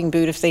walking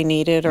boot if they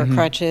need it, or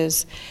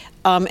crutches.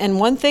 And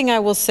one thing I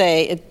will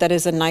say that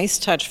is a nice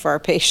touch for our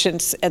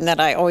patients, and that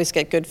I always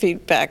get good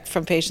feedback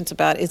from patients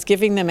about, is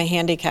giving them a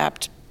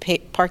handicapped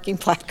parking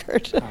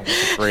placard. Oh,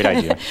 that's a great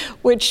idea.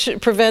 Which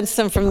prevents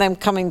them from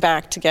coming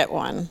back to get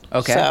one.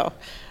 Okay. So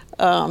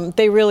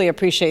they really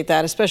appreciate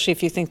that, especially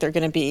if you think they're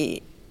going to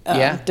be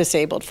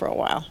disabled for a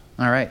while.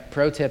 All right.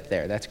 Pro tip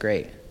there. That's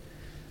great.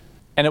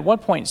 And at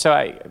what point,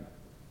 at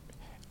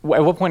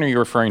what point are you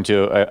referring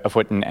to a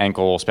foot and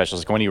ankle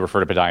specialist? When do you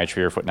refer to podiatry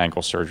or foot and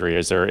ankle surgery?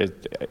 Is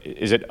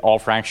it all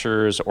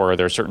fractures, or are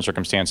there certain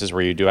circumstances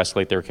where you do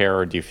escalate their care,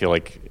 or do you feel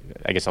like,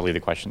 I guess I'll leave the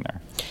question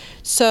there.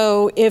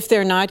 So if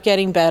they're not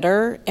getting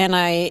better, and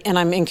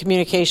I'm in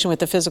communication with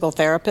the physical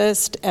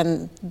therapist,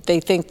 and they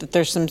think that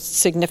there's some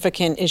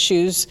significant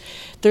issues,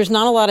 there's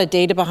not a lot of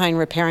data behind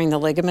repairing the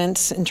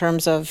ligaments in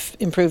terms of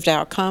improved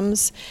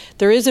outcomes.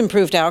 There is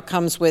improved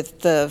outcomes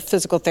with the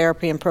physical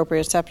therapy and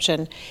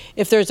proprioception.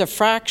 If there's a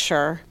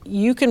fracture,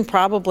 you can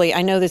probably,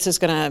 I know this is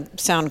going to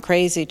sound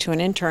crazy to an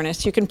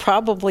internist, you can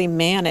probably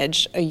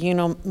manage a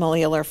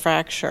unimalleolar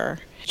fracture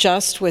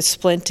just with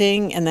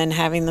splinting and then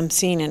having them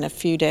seen in a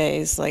few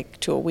days, like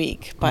to a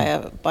week, by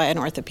an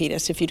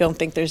orthopedist, if you don't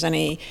think there's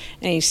any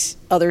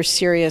other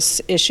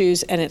serious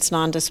issues and it's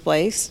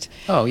non-displaced.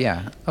 Oh,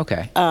 yeah.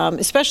 Okay.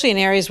 Especially in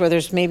areas where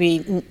there's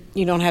maybe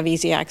you don't have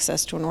easy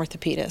access to an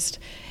orthopedist.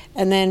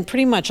 And then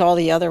pretty much all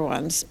the other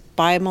ones,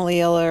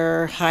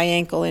 bimalleolar, high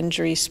ankle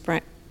injuries,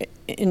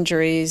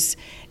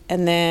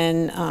 and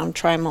then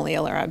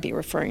trimalleolar, I'd be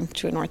referring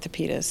to an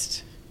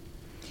orthopedist.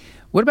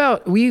 What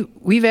about,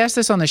 we've asked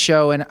this on the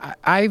show, and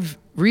I've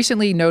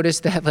recently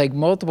noticed that like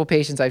multiple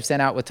patients I've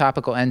sent out with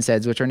topical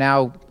NSAIDs, which are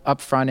now up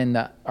front in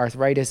the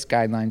arthritis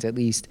guidelines at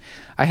least,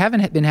 I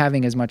haven't been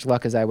having as much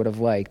luck as I would have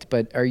liked.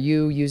 But are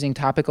you using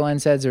topical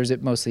NSAIDs, or is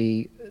it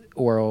mostly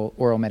oral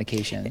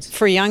medications?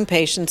 For young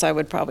patients, I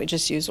would probably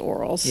just use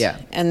orals. Yeah.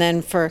 And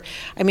then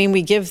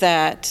we give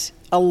that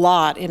a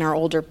lot in our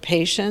older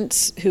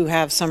patients who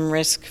have some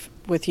risk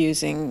with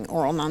using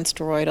oral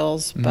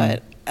nonsteroidals,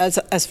 but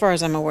as far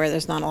as I'm aware,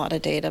 there's not a lot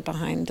of data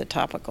behind the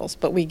topicals,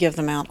 but we give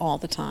them out all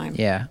the time.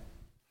 Yeah.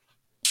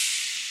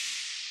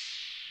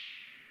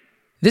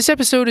 This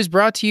episode is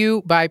brought to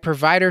you by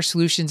Provider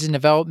Solutions and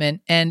Development.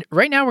 And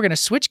right now we're going to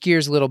switch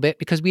gears a little bit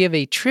because we have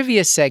a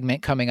trivia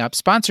segment coming up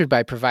sponsored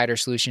by Provider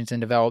Solutions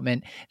and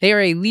Development. They are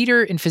a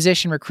leader in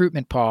physician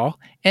recruitment, Paul.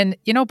 And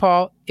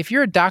Paul, if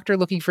you're a doctor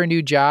looking for a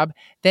new job,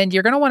 then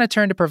you're going to want to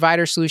turn to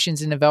Provider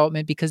Solutions and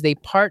Development because they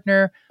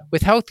partner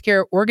with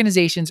healthcare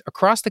organizations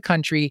across the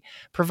country,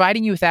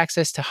 providing you with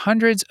access to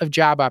hundreds of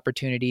job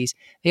opportunities.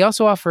 They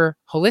also offer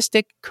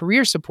holistic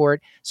career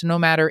support. So no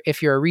matter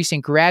if you're a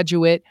recent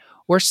graduate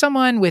or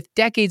someone with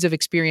decades of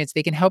experience,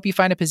 they can help you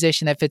find a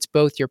position that fits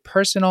both your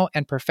personal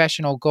and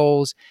professional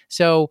goals.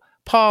 So,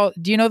 Paul,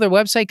 do you know their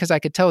website? Because I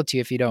could tell it to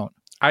you if you don't.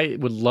 I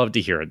would love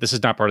to hear it. This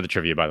is not part of the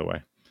trivia, by the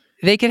way.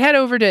 They can head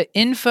over to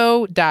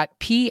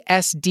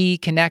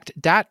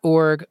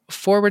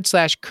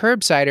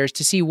info.psdconnect.org/curbsiders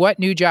to see what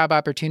new job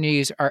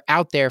opportunities are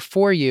out there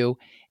for you.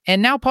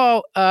 And now,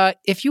 Paul,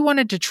 if you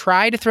wanted to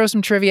try to throw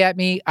some trivia at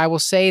me, I will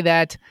say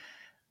that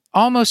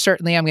almost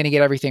certainly I'm going to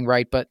get everything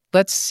right, but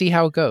let's see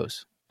how it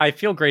goes. I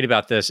feel great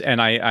about this,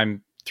 and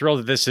I'm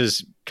thrilled that this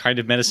is kind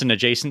of medicine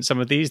adjacent, some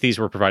of these. These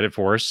were provided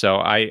for us, so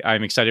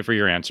I'm excited for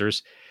your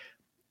answers.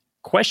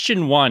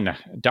 Question 1,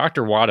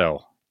 Dr.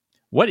 Watto.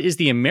 What is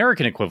the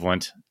American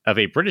equivalent of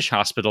a British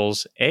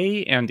hospital's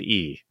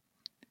A&E?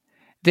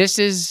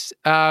 This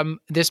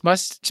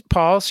must,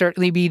 Paul,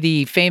 certainly be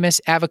the famous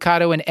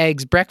avocado and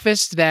eggs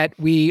breakfast that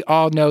we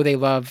all know they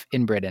love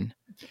in Britain.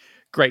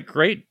 Great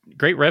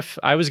riff.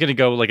 I was going to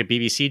go like a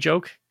BBC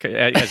joke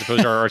as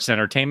opposed to our arts and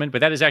entertainment, but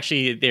that is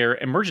actually their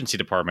emergency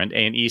department.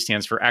 A&E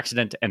stands for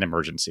accident and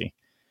emergency.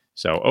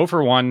 So 0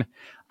 for 1.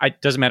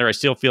 It doesn't matter. I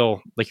still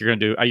feel like you're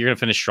going to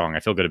finish strong. I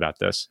feel good about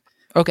this.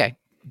 Okay.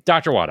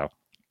 Dr. Watto,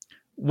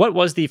 what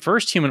was the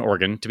first human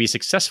organ to be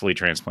successfully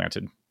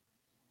transplanted?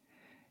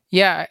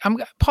 Yeah,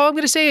 Paul, I'm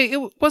going to say,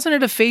 wasn't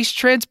it a face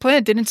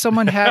transplant? Didn't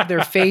someone have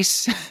their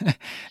face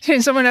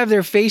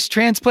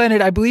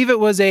transplanted? I believe it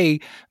was a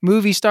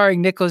movie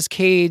starring Nicolas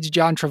Cage,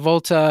 John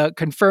Travolta,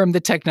 confirmed the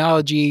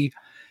technology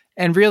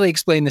and really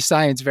explained the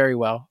science very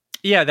well.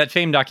 Yeah, that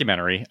famed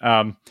documentary.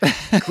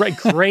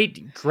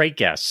 Great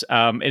guess.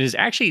 It is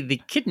actually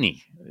the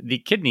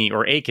kidney,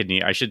 or a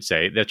kidney, I should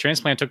say. The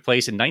transplant took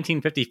place in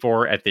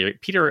 1954 at the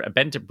Peter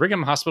Bent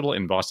Brigham Hospital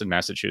in Boston,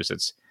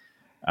 Massachusetts.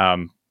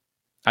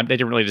 They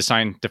didn't really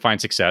define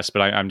success, but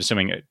I'm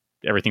assuming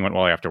everything went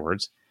well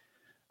afterwards.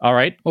 All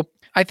right. Well,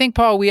 I think,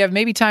 Paul, we have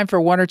maybe time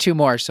for one or two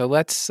more. So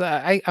let's.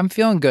 I'm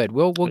feeling good.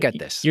 We'll get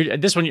this.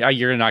 This one, you're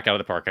going to knock out of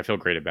the park. I feel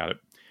great about it.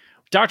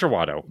 Dr.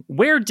 Watto,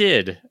 where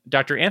did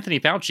Dr. Anthony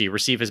Fauci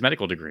receive his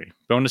medical degree?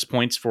 Bonus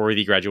points for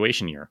the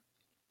graduation year.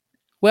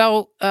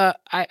 Well,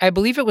 I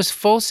believe it was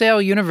Full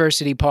Sail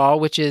University, Paul,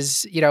 which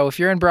is, if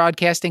you're in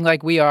broadcasting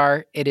like we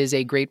are, it is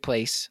a great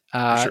place.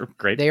 Sure,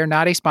 great. They are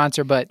not a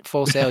sponsor, but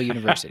Full Sail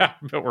University.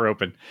 But we're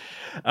open.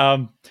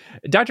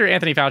 Dr.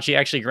 Anthony Fauci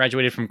actually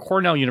graduated from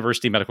Cornell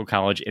University Medical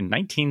College in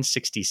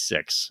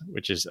 1966,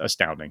 which is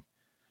astounding.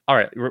 All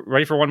right,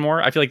 ready for one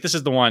more? I feel like this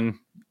is the one.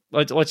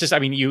 Let's just,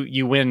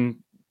 you win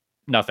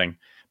nothing.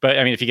 But,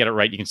 if you get it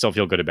right, you can still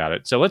feel good about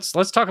it. So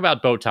let's talk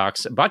about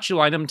Botox.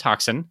 Botulinum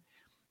toxin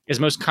is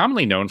most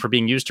commonly known for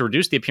being used to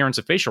reduce the appearance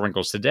of facial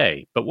wrinkles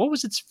today. But what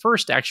was its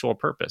first actual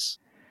purpose?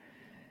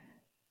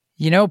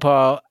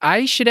 Paul,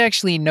 I should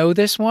actually know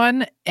this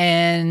one,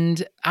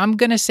 and I'm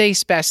going to say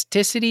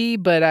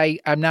spasticity, but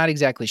I'm not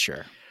exactly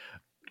sure.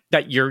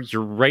 That you're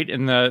right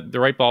in the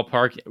right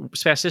ballpark.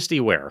 Spasticity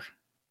where?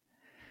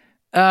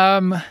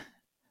 I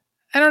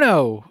don't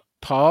know,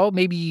 Paul.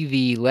 Maybe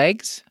the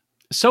legs?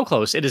 So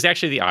close. It is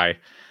actually the eye.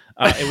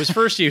 It was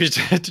first used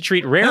to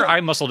treat rare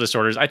eye muscle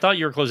disorders. I thought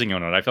you were closing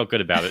in on it. I felt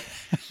good about it.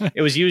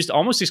 It was used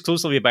almost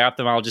exclusively by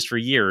ophthalmologists for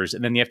years,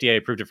 and then the FDA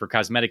approved it for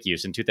cosmetic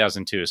use in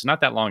 2002, so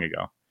not that long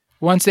ago.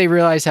 Once they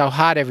realized how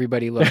hot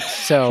everybody looked.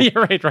 So yeah,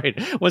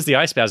 right. Once the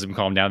eye spasm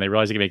calmed down, they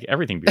realized they could make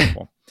everything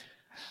beautiful.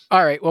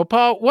 All right. Well,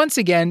 Paul, once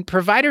again,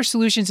 Provider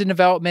Solutions and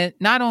Development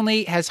not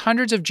only has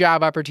hundreds of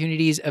job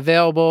opportunities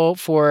available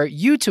for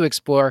you to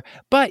explore,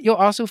 but you'll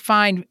also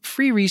find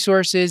free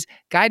resources,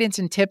 guidance,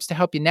 and tips to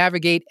help you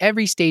navigate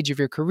every stage of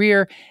your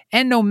career.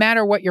 And no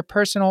matter what your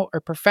personal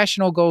or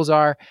professional goals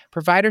are,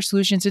 Provider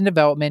Solutions and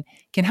Development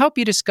can help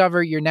you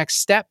discover your next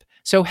step.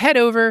 So head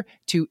over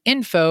to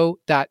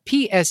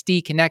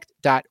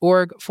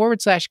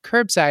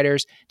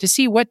info.psdconnect.org/curbsiders to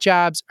see what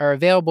jobs are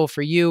available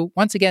for you.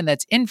 Once again,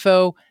 that's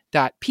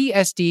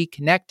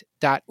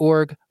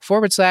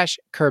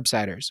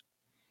info.psdconnect.org/curbsiders.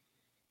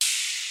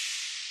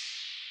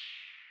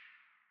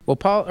 Well,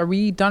 Paul, are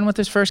we done with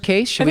this first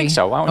case? I think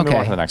so. Why don't we move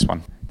on to the next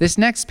one? This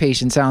next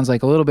patient sounds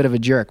like a little bit of a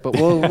jerk, but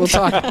we'll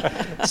talk.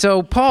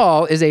 So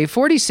Paul is a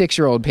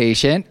 46-year-old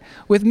patient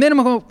with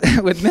minimal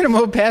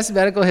past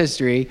medical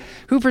history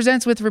who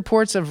presents with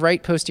reports of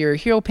right posterior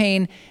heel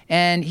pain,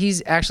 and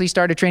he's actually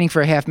started training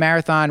for a half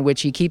marathon,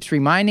 which he keeps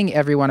reminding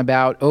everyone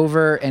about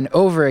over and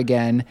over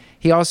again.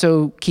 He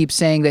also keeps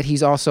saying that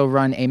he's also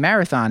run a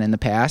marathon in the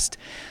past.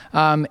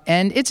 And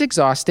it's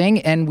exhausting,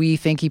 and we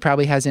think he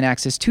probably has an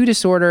access to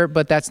disorder,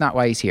 but that's not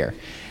why he's here.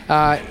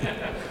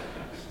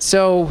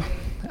 So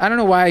I don't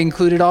know why I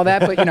included all that,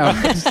 but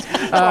it's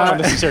all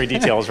unnecessary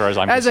details as far as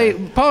I'm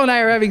concerned. Paul and I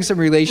are having some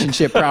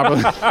relationship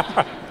problems.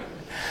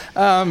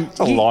 It's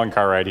a long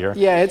car ride here.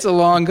 Yeah, it's a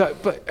long car.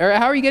 But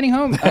how are you getting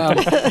home? All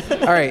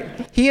right.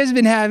 He has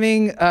been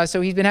having,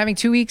 he's been having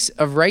 2 weeks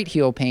of right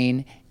heel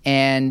pain,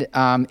 and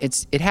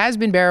it has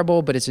been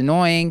bearable, but it's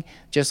annoying,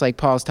 just like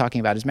Paul's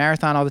talking about his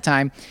marathon all the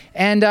time.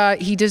 And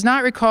he does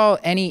not recall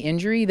any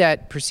injury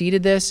that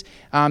preceded this.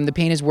 The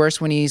pain is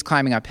worse when he's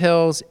climbing up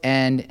hills,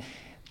 and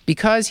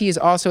because he is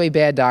also a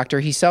bad doctor,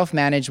 he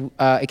self-managed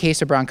a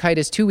case of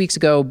bronchitis 2 weeks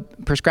ago,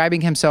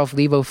 prescribing himself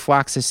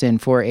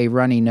levofloxacin for a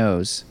runny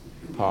nose.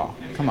 Paul,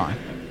 come on.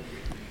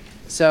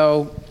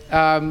 So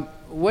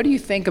what do you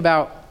think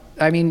about,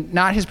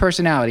 not his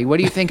personality, what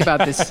do you think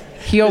about this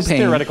heel pain? This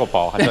theoretical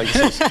Paul. I feel like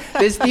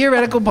this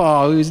theoretical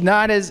Paul, who's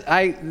not as,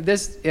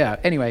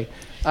 anyway.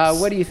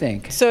 What do you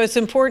think? So it's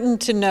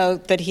important to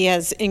note that he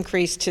has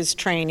increased his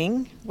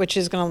training, which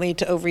is going to lead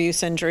to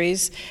overuse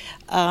injuries.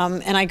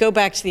 And I go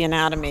back to the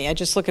anatomy. I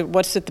just look at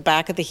what's at the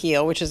back of the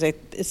heel, which is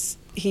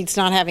he's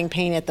not having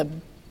pain at the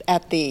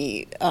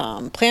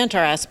plantar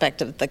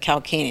aspect of the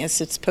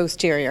calcaneus. It's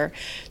posterior.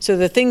 So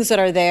the things that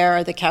are there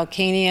are the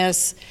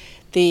calcaneus,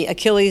 the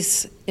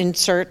Achilles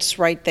inserts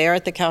right there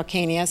at the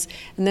calcaneus,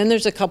 and then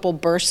there's a couple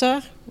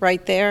bursa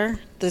right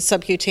there, the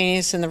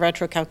subcutaneous and the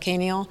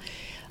retrocalcaneal.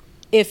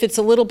 If it's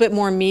a little bit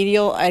more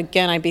medial,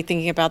 again, I'd be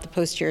thinking about the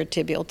posterior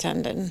tibial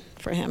tendon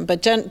for him.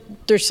 But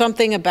there's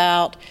something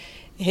about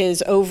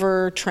his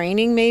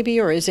overtraining maybe,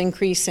 or his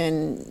increase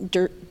in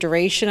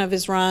duration of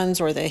his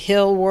runs, or the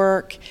hill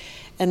work.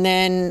 And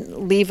then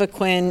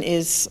levaquin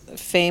is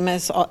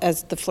famous,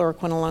 as the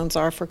fluoroquinolones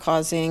are, for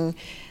causing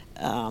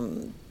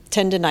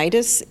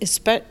tendinitis,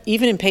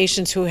 even in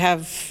patients who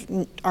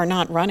are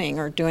not running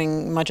or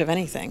doing much of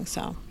anything.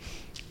 So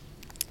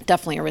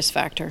definitely a risk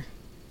factor.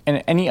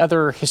 And any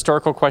other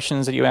historical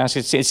questions that you ask?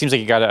 It seems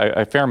like you got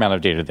a fair amount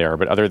of data there,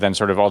 but other than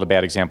sort of all the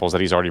bad examples that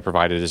he's already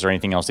provided, is there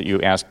anything else that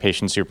you ask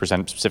patients who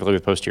present specifically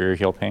with posterior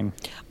heel pain?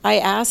 I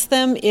ask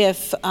them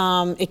if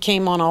it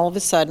came on all of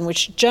a sudden,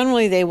 which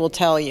generally they will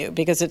tell you,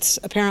 because it's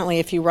apparently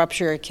if you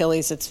rupture your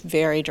Achilles, it's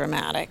very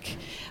dramatic.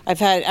 I've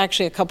had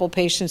actually a couple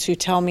patients who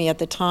tell me at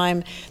the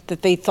time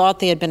that they thought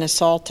they had been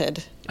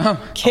assaulted,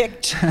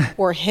 kicked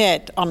or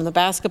hit on the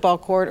basketball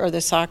court or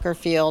the soccer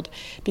field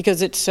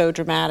because it's so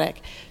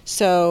dramatic.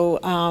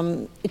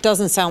 So it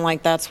doesn't sound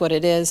like that's what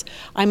it is.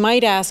 I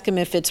might ask him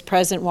if it's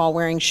present while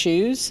wearing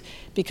shoes,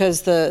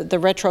 because the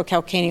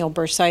retrocalcaneal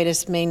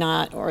bursitis may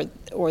not,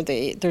 or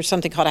there's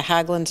something called a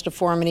Haglund's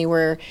deformity,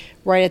 where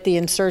right at the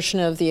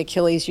insertion of the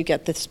Achilles you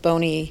get this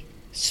bony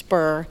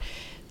spur.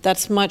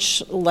 That's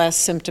much less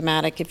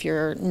symptomatic if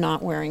you're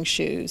not wearing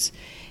shoes.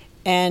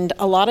 And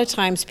a lot of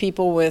times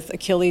people with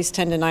Achilles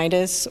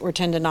tendinitis or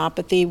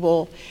tendinopathy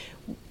will,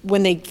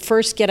 when they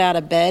first get out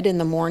of bed in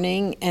the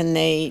morning and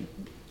they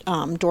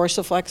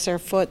dorsiflex their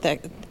foot,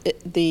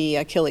 the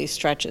Achilles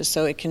stretches,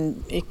 so it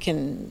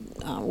can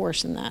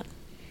worsen that.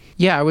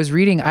 Yeah, I was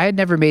reading. I had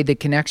never made the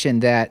connection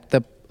that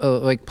the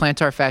like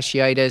plantar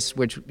fasciitis,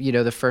 which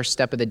the first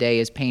step of the day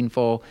is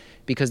painful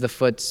because the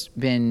foot's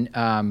been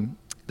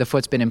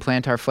in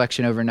plantar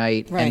flexion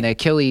overnight, right. And the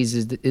Achilles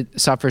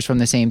it suffers from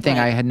the same thing.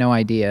 Right. I had no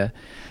idea.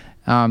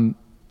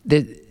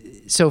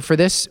 So for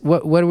this,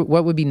 what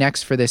would be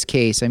next for this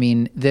case? I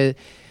mean,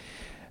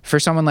 for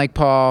someone like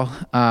Paul,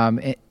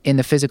 in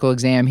the physical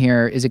exam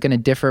here, is it going to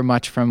differ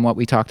much from what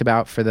we talked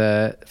about for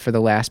the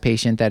last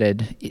patient that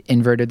had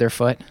inverted their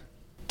foot?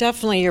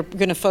 Definitely, you're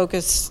going to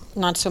focus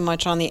not so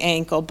much on the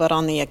ankle, but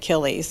on the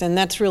Achilles, and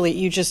that's really,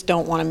 you just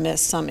don't want to miss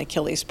some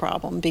Achilles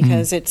problem,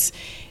 because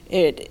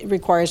it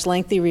requires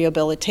lengthy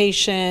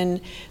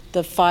rehabilitation.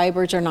 The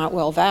fibers are not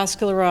well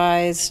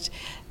vascularized,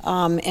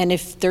 and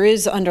if there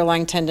is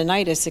underlying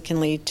tendinitis, it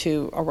can lead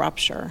to a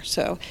rupture.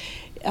 So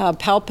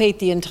palpate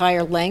the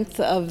entire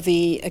length of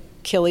the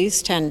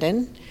Achilles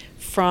tendon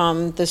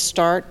from the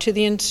start to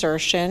the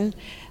insertion.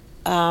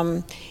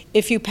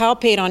 If you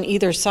palpate on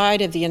either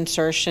side of the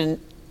insertion,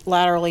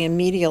 laterally and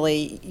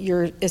medially,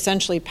 you're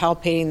essentially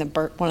palpating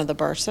one of the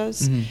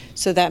bursas. Mm-hmm.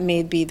 So that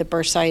may be the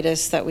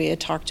bursitis that we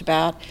had talked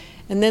about.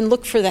 And then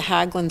look for the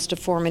Haglund's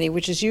deformity,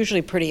 which is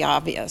usually pretty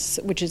obvious,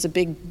 which is a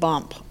big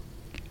bump.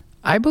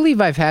 I believe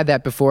I've had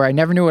that before. I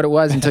never knew what it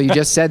was until you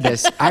just said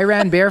this. I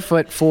ran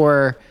barefoot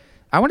for,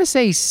 I want to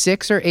say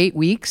 6 or 8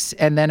 weeks,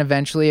 and then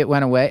eventually it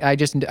went away.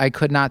 I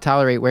could not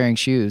tolerate wearing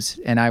shoes,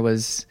 and I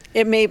was...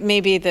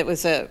 Maybe that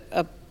was a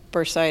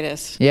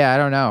bursitis. Yeah, I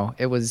don't know.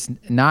 It was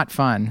not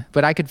fun,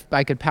 but I could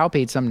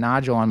palpate some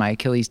nodule on my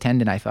Achilles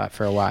tendon, I thought,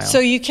 for a while. So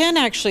you can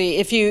actually,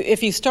 if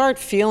you start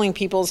feeling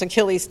people's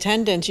Achilles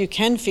tendons, you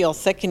can feel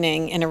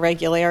thickening and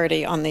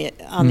irregularity on the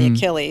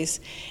Achilles,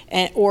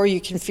 or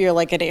you can feel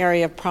like an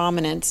area of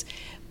prominence.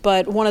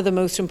 But one of the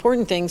most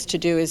important things to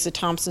do is the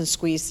Thompson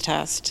squeeze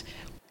test.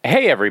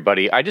 Hey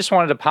everybody, I just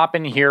wanted to pop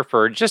in here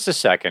for just a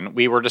second.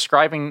 We were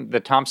describing the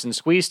Thompson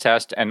squeeze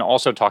test and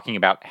also talking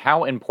about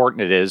how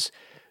important it is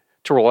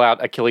to rule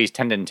out Achilles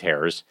tendon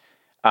tears.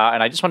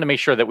 And I just want to make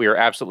sure that we are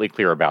absolutely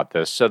clear about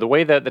this. So the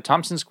way that the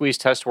Thompson squeeze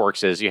test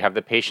works is you have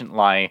the patient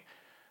lie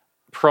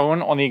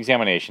prone on the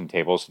examination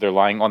table. So they're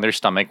lying on their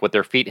stomach with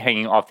their feet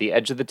hanging off the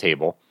edge of the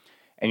table.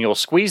 And you'll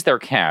squeeze their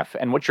calf.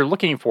 And what you're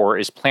looking for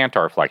is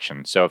plantar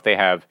flexion. So if they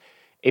have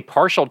a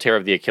partial tear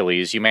of the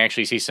Achilles, you may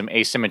actually see some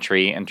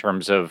asymmetry in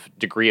terms of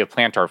degree of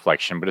plantar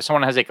flexion. But if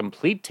someone has a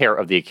complete tear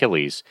of the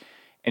Achilles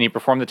and you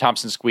perform the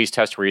Thompson squeeze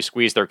test where you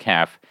squeeze their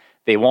calf,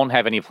 they won't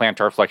have any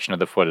plantar flexion of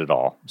the foot at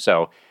all.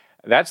 So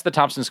that's the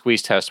Thompson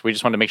squeeze test. We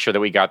just wanted to make sure that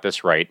we got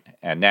this right.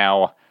 And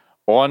now,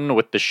 on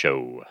with the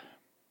show.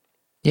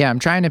 Yeah, I'm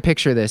trying to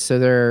picture this. So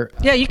they're...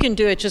 Yeah, you can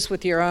do it just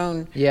with your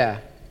own. Yeah.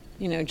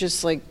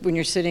 Just like when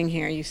you're sitting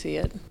here, you see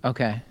it.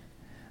 Okay.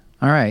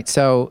 All right.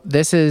 So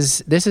this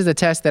is a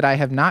test that I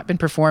have not been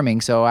performing,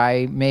 so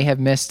I may have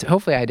missed.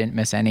 Hopefully, I didn't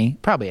miss any.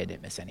 Probably I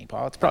didn't miss any,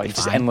 Paul. It's probably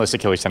just fine. Endless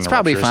Achilles tendon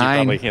ruptures. Probably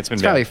fine. It's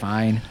probably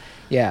fine.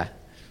 Yeah.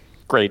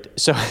 Great.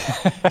 So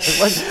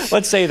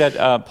let's say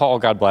that Paul,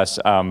 God bless,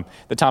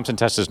 the Thompson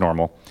test is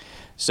normal.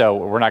 So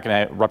we're not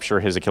going to rupture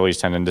his Achilles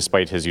tendon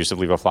despite his use of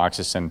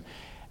levofloxacin.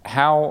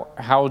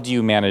 How do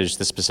you manage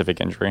the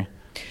specific injury?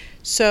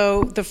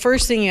 So the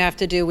first thing you have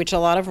to do, which a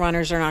lot of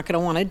runners are not going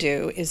to want to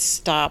do, is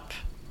stop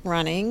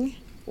running,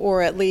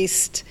 or at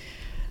least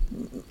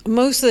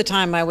most of the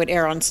time I would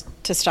err on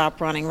to stop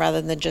running rather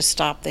than just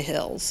stop the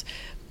hills.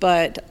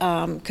 But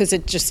because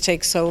it just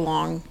takes so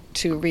long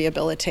to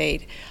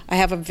rehabilitate. I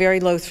have a very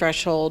low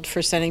threshold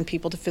for sending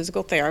people to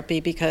physical therapy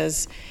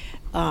because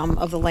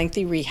of the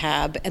lengthy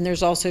rehab, and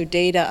there's also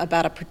data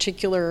about a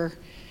particular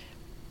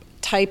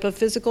type of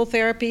physical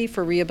therapy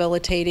for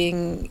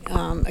rehabilitating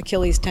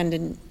Achilles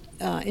tendon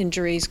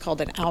injuries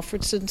called an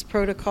Alfredson's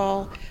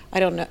protocol. I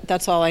don't know,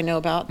 that's all I know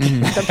about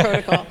the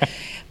protocol.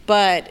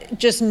 But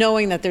just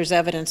knowing that there's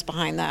evidence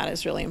behind that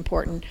is really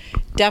important.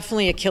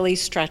 Definitely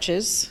Achilles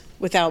stretches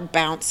without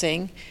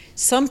bouncing.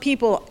 Some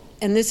people,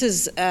 and this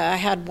is, I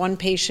had one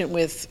patient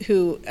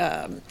who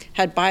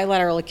had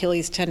bilateral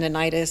Achilles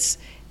tendonitis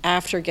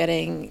after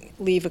getting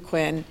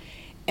Levaquin,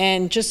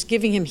 and just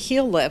giving him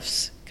heel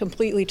lifts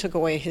completely took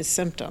away his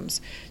symptoms.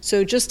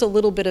 So just a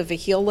little bit of a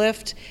heel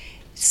lift.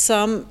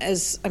 Some,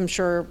 as I'm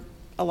sure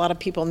a lot of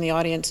people in the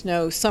audience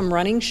know, some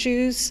running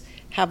shoes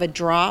have a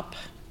drop.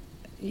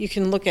 You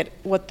can look at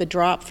what the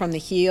drop from the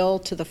heel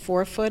to the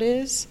forefoot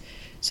is.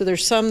 So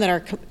there's some that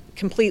are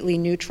completely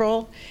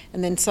neutral,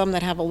 and then some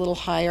that have a little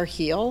higher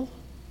heel,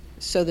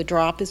 so the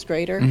drop is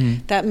greater.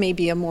 That may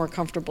be a more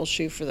comfortable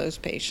shoe for those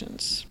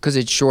patients. Because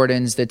it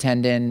shortens the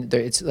tendon.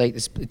 It's like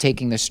it's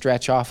taking the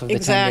stretch off of the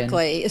tendon.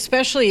 Exactly,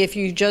 especially if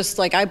you just,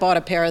 like I bought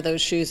a pair of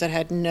those shoes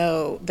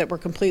that were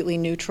completely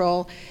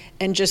neutral,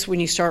 and just when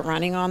you start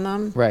running on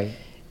them, right,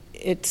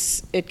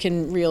 it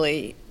can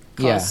really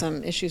cause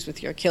some issues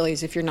with your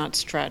Achilles if you're not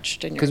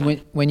stretched. Because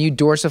when you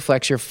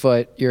dorsiflex your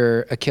foot,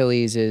 your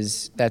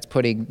Achilles that's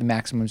putting the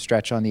maximum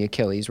stretch on the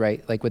Achilles,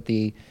 right? Like with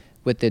the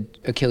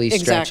Achilles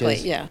stretches. Exactly,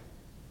 yeah.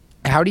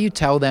 How do you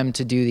tell them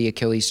to do the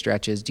Achilles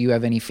stretches? Do you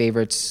have any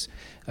favorites,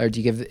 or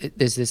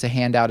is this a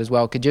handout as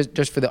well?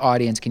 Just for the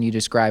audience, can you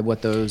describe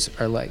what those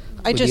are like?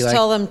 I just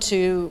tell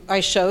them I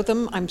show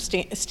them, I'm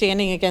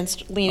leaning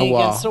against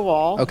a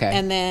wall. Okay.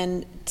 And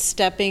then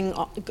stepping,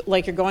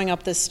 like you're going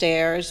up the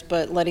stairs,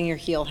 but letting your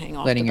heel hang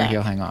off. Letting your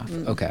heel hang off.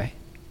 Okay.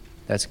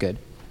 That's good.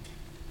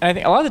 And I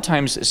think a lot of the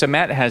times, so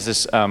Matt has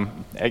this,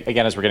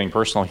 again, as we're getting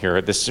personal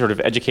here, this sort of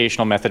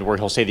educational method where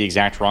he'll say the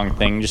exact wrong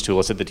thing just to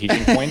elicit the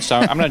teaching point. So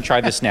I'm going to try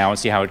this now and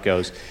see how it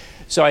goes.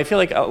 So I feel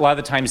like a lot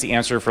of the times the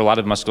answer for a lot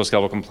of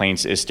musculoskeletal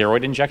complaints is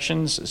steroid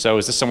injections. So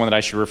is this someone that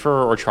I should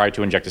refer or try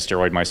to inject a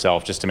steroid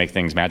myself just to make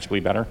things magically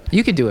better?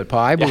 You can do it, Paul.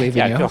 I believe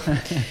in you.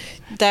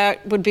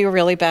 That would be a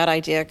really bad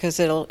idea because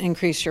it'll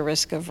increase your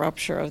risk of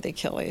rupture of the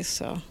Achilles.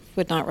 So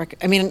would not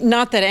recommend. I mean,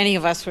 not that any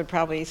of us would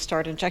probably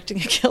start injecting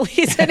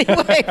Achilles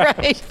anyway,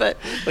 right? But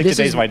like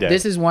today's my day.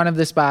 This is one of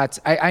the spots.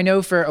 I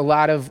know for a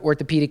lot of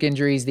orthopedic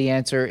injuries, the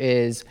answer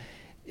is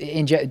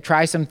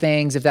try some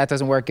things. If that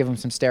doesn't work, give them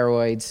some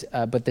steroids.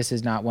 But this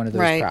is not one of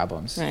those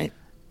problems. Right.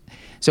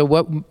 So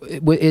what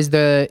is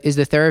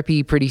the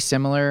therapy pretty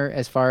similar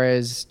as far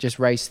as just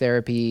Rice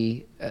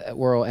therapy,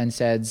 oral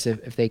NSAIDs,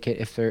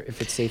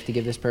 if it's safe to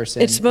give this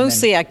person? It's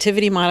mostly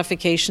activity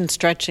modification,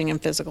 stretching,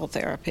 and physical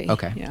therapy.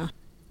 Okay. Yeah.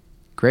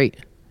 Great.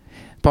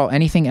 Paul,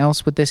 anything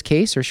else with this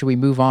case, or should we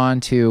move on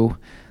to...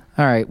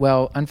 All right.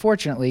 Well,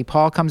 unfortunately,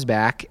 Paul comes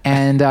back,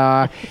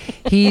 and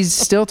he's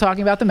still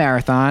talking about the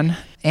marathon,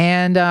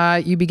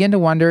 and you begin to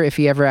wonder if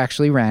he ever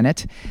actually ran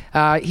it.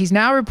 He's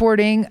now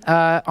reporting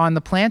on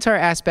the plantar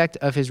aspect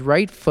of his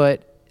right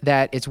foot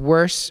that it's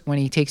worse when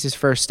he takes his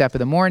first step of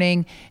the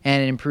morning,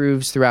 and it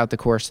improves throughout the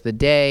course of the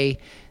day.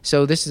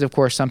 So this is, of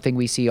course, something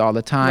we see all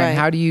the time. Right.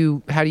 How do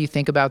you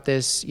think about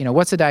this?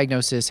 What's the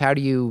diagnosis? How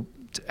do you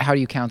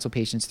counsel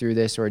patients through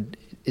this, or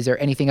is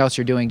there anything else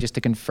you're doing just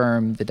to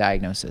confirm the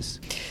diagnosis?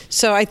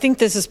 So I think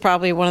this is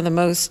probably one of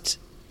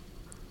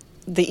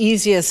the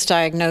easiest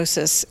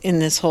diagnosis in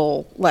this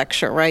whole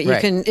lecture, right?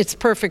 It's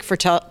perfect for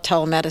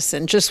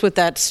telemedicine. Just with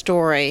that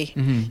story,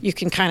 you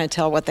can kind of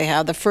tell what they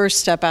have. The first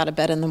step out of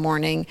bed in the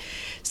morning,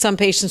 some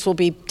patients will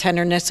be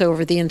tenderness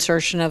over the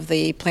insertion of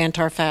the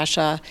plantar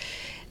fascia.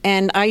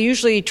 And I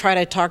usually try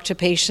to talk to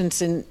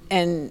patients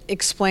and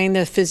explain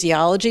the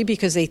physiology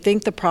because they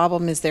think the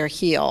problem is their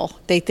heel.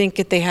 They think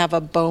that they have a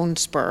bone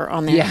spur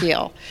on their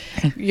heel.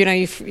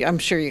 I'm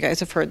sure you guys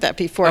have heard that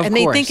before. Of course.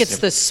 They think it's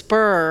the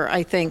spur,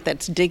 I think,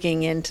 that's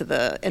digging into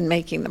and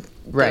making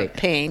the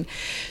pain.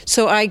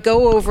 So I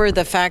go over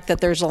the fact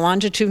that there's a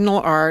longitudinal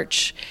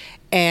arch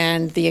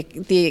and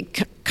the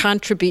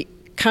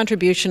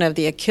contribution of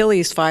the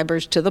Achilles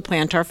fibers to the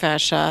plantar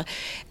fascia,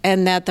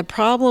 and that the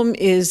problem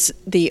is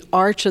the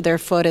arch of their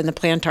foot and the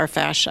plantar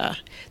fascia.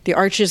 The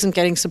arch isn't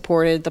getting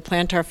supported, the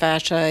plantar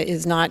fascia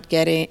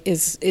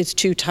is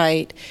too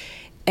tight,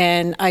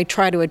 and I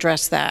try to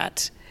address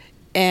that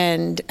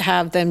and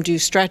have them do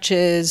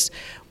stretches,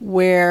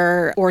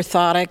 wear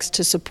orthotics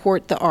to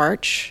support the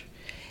arch,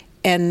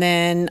 and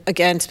then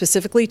again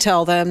specifically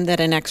tell them that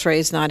an x-ray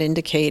is not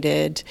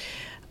indicated,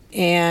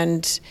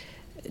 and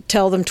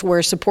tell them to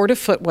wear supportive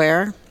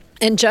footwear.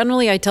 And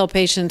generally, I tell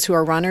patients who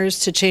are runners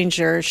to change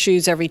their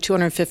shoes every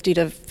 250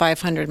 to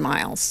 500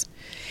 miles.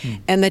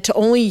 And that to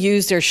only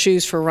use their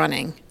shoes for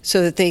running,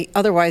 so that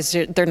otherwise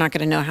they're not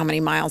going to know how many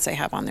miles they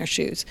have on their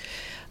shoes.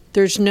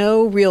 There's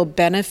no real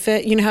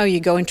benefit. You know how you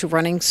go into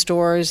running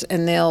stores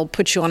and they'll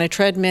put you on a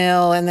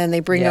treadmill and then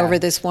they bring over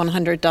this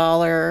 $100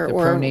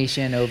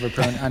 pronation over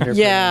under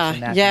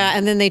pronation.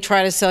 And then they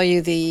try to sell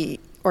you the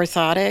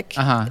orthotic,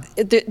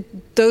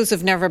 those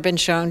have never been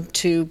shown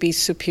to be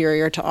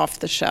superior to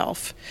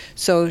off-the-shelf.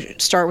 So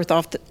start with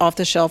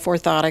off-the-shelf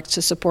orthotics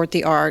to support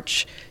the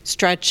arch.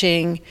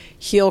 Stretching,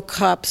 heel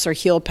cups or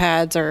heel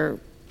pads are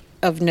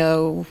of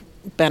no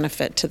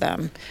benefit to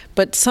them.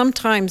 But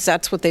sometimes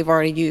that's what they've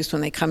already used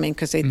when they come in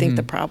because they think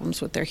the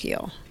problem's with their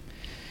heel.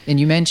 And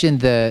you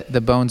mentioned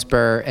the bone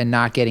spur and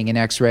not getting an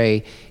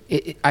X-ray.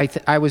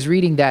 I was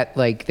reading that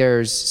like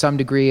there's some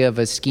degree of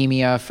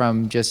ischemia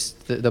from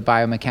just the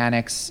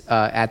biomechanics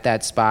at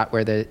that spot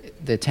where the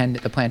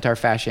plantar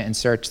fascia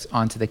inserts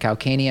onto the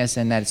calcaneus,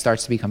 and that it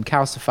starts to become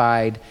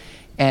calcified.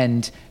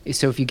 And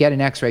so if you get an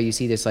X-ray, you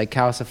see this like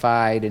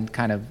calcified and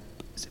kind of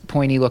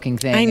pointy looking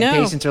thing. I know.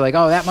 And patients are like,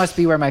 oh, that must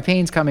be where my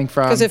pain's coming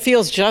from. Because it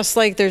feels just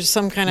like there's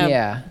some kind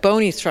of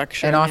bony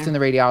structure. And often the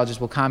radiologist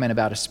will comment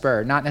about a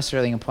spur, not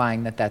necessarily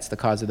implying that that's the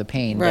cause of the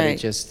pain, but it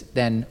just,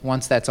 then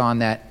once that's on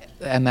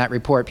that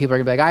report, people are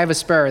gonna be like, I have a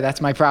spur,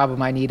 that's my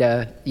problem, I need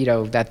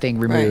that thing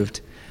removed.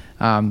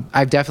 Right.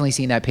 I've definitely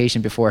seen that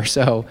patient before,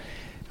 so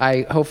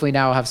I hopefully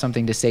now will have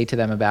something to say to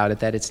them about it,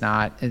 that it's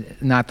not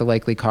the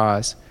likely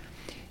cause.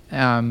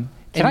 Can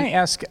I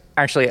ask,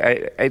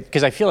 actually,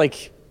 because I feel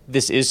like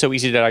this is so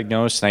easy to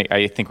diagnose, and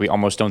I think we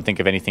almost don't think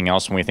of anything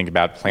else when we think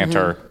about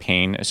plantar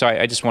pain. So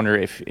I just wonder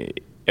if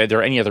are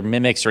there any other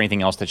mimics or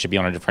anything else that should be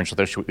on a differential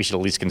that we should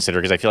at least consider?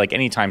 Because I feel like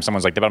anytime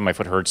someone's like, the bottom of my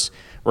foot hurts,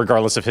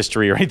 regardless of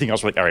history or anything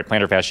else, we're like, all right,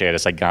 plantar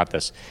fasciitis, I got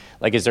this.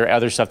 Like, is there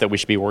other stuff that we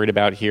should be worried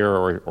about here,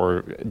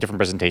 or different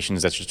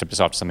presentations that should tip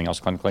us off to something else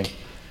clinically?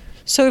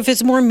 So if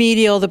it's more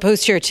medial, the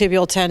posterior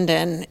tibial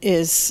tendon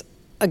is,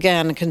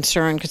 again, a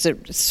concern because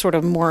it's sort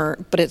of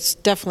more, but it's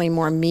definitely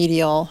more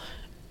medial.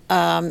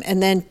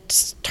 And then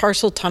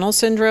tarsal tunnel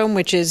syndrome,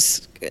 which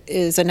is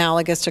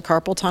analogous to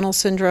carpal tunnel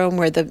syndrome,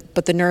 where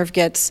the nerve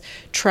gets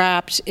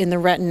trapped in the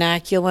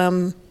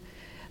retinaculum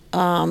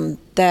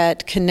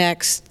that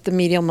connects the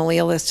medial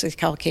malleolus to the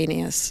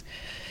calcaneus.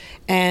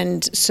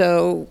 And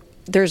so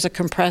there's a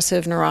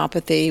compressive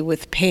neuropathy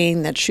with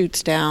pain that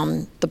shoots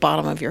down the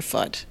bottom of your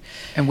foot.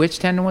 And which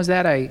tendon was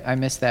that? I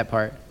missed that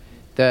part.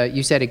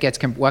 You said it gets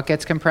what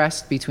gets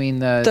compressed between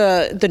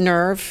the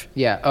nerve?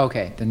 Yeah.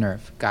 Okay, the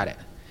nerve. Got it.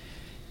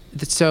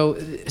 So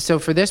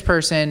for this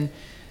person,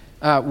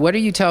 what do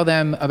you tell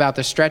them about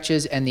the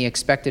stretches and the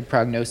expected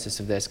prognosis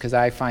of this? Because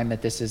I find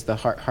that this is the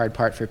hard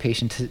part for a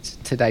patient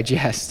to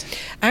digest.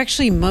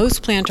 Actually,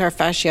 most plantar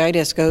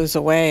fasciitis goes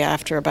away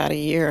after about a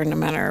year, no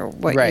matter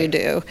what you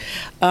do.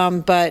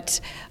 But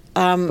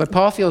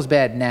Paul feels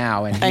bad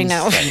now, and I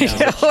know.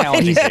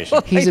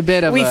 He's a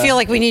bit of we feel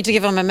like we need to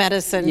give him a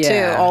medicine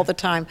too all the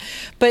time.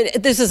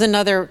 But this is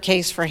another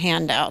case for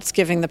handouts,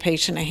 giving the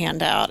patient a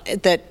handout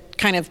that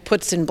kind of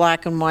puts in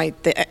black and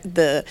white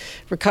the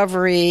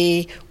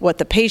recovery, what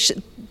the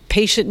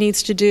patient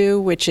needs to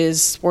do, which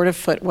is sportive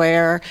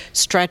footwear,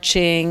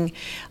 stretching,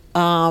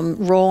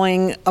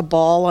 rolling a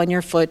ball on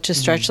your foot to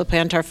stretch the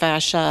plantar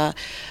fascia,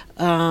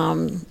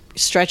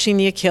 stretching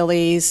the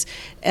Achilles,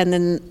 and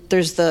then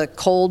there's the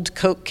cold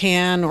Coke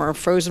can or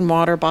frozen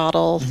water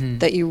bottle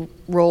that you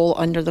roll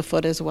under the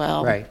foot as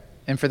well. Right.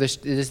 And for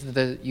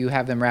you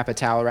have them wrap a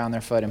towel around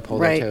their foot and pull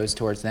their toes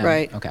towards them.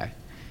 Right. Okay.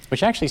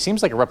 Which actually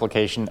seems like a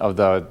replication of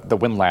the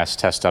windlass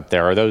test up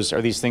there. Are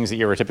these things that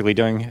you were typically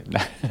doing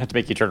to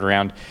make you turn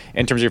around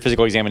in terms of your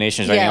physical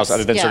examinations or anything else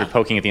other than sort of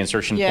poking at the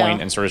insertion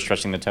point and sort of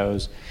stretching the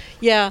toes?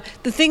 Yeah.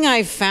 The thing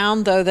I've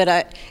found, though,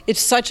 that it's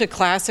such a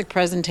classic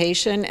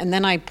presentation, and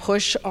then I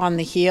push on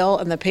the heel,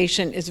 and the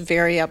patient is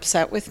very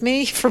upset with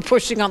me for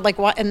pushing on, like,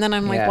 why? And then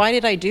I'm like, why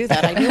did I do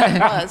that? I knew I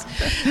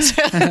was.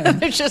 So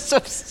they're just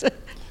upset.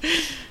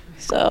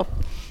 So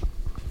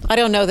I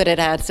don't know that it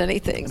adds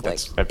anything.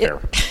 That's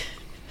fair.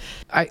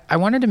 I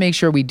wanted to make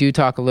sure we do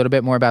talk a little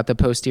bit more about the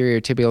posterior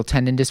tibial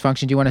tendon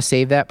dysfunction. Do you want to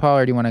save that, Paul,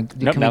 or do you want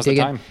to? Nope, now's the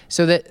time.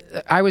 So that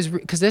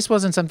because this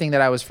wasn't something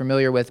that I was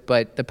familiar with,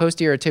 but the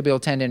posterior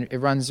tibial tendon, it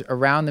runs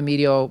around the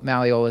medial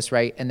malleolus,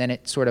 right, and then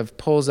it sort of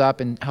pulls up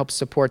and helps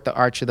support the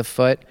arch of the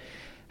foot.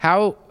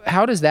 How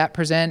does that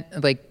present?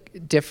 Like,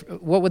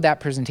 what would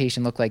that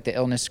presentation look like? The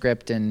illness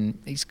script, and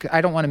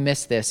I don't want to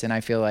miss this, and I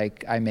feel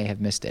like I may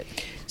have missed it.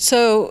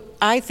 So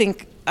I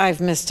think I've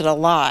missed it a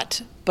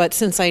lot, but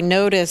since I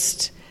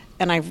noticed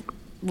and I've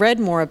read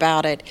more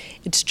about it,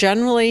 it's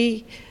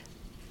generally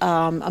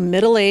a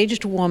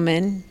middle-aged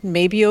woman,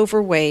 maybe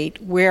overweight,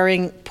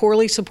 wearing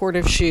poorly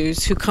supportive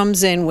shoes who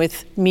comes in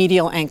with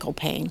medial ankle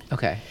pain.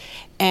 Okay.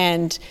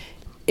 And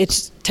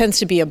it tends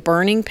to be a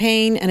burning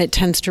pain, and it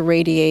tends to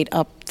radiate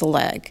up the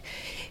leg.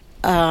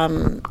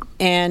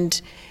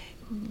 And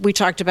we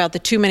talked about the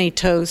too many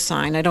toes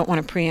sign. I don't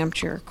want to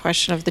preempt your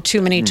question of the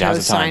too many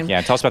toes sign.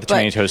 Yeah, tell us about the too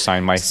many toes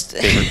sign, my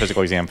favorite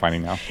physical exam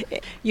finding now.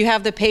 You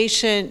have the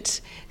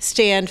patient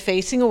stand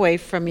facing away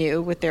from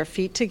you with their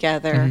feet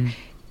together,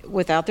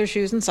 without their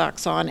shoes and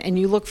socks on, and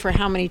you look for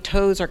how many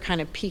toes are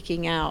kind of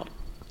peeking out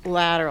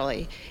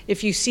laterally.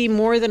 If you see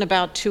more than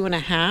about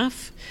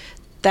 2.5,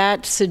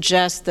 that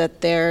suggests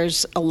that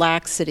there's a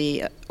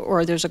laxity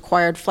or there's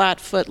acquired flat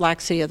foot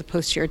laxity of the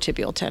posterior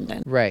tibial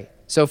tendon. Right.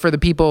 So for the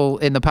people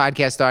in the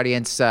podcast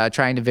audience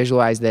trying to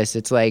visualize this,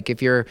 it's like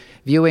if you're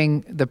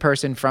viewing the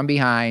person from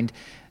behind,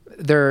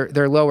 their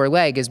lower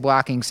leg is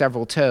blocking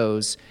several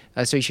toes.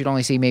 So you should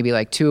only see maybe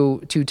like two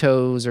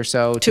toes or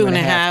so, two and a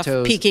half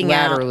toes peeking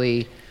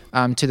laterally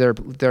to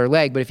their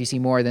leg. But if you see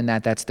more than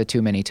that, that's the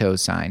too many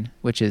toes sign,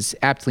 which is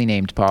aptly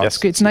named, Paul.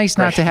 Yes. It's nice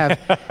not to have.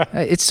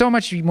 It's so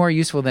much more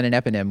useful than an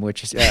eponym,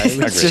 which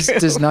just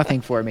does nothing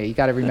for me. You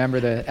got to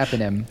remember the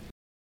eponym.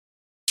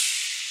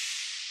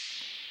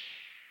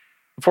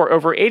 For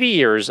over 80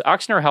 years,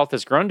 Ochsner Health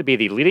has grown to be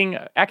the leading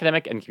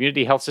academic and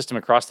community health system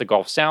across the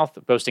Gulf South,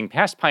 boasting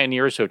past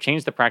pioneers who have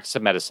changed the practice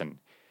of medicine,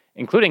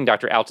 including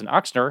Dr. Alton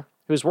Ochsner,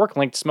 whose work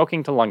linked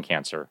smoking to lung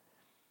cancer.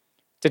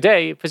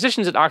 Today,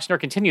 physicians at Ochsner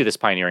continue this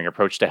pioneering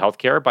approach to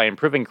healthcare by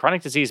improving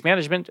chronic disease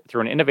management through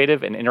an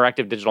innovative and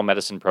interactive digital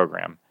medicine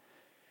program.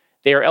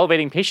 They are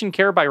elevating patient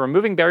care by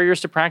removing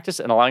barriers to practice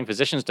and allowing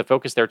physicians to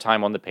focus their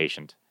time on the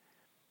patient.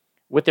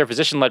 With their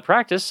physician-led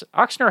practice,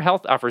 Ochsner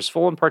Health offers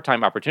full and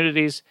part-time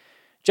opportunities,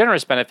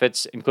 generous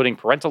benefits, including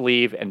parental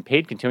leave and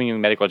paid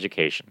continuing medical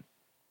education.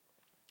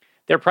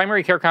 Their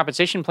primary care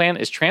compensation plan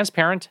is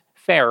transparent,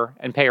 fair,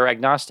 and payer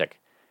agnostic.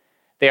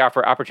 They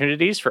offer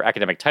opportunities for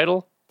academic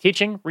title,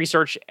 teaching,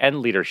 research, and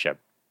leadership.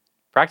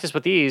 Practice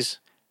with ease,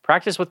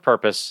 practice with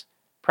purpose,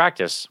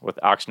 practice with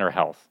Ochsner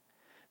Health.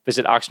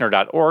 Visit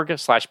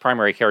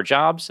ochsner.org/primary care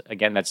jobs.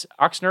 Again, that's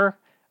Ochsner,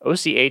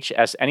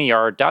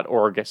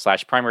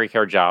 OCHSNER.org/primary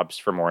care jobs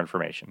for more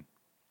information.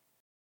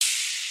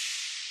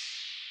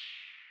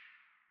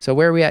 So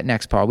where are we at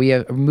next, Paul? We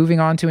are moving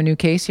on to a new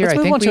case here. Let's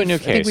move on to a new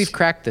case. I think we've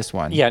cracked this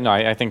one. Yeah, no,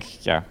 I think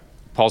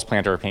Paul's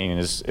plantar pain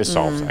is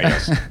solved, I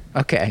guess.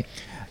 Okay.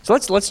 So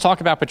let's talk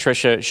about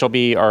Patricia. She'll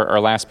be our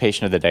last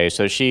patient of the day.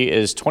 So she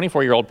is a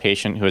 24-year-old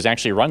patient who has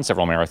actually run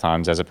several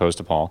marathons as opposed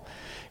to Paul.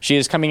 She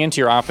is coming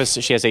into your office.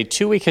 She has a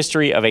 2-week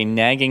history of a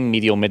nagging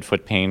medial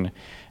midfoot pain.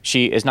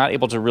 She is not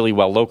able to really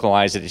well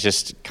localize it. It's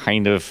just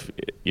kind of,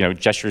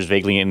 gestures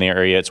vaguely in the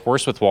area. It's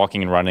worse with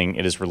walking and running.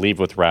 It is relieved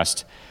with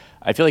rest.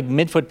 I feel like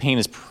midfoot pain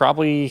is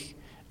probably,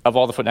 of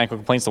all the foot and ankle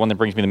complaints, the one that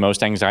brings me the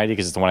most anxiety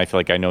because it's the one I feel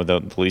like I know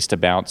the least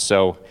about.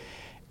 So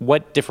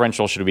what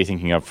differential should we be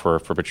thinking of for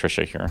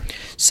Patricia here?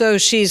 So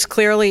she's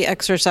clearly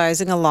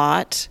exercising a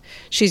lot.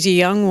 She's a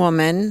young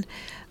woman.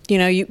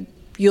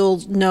 You'll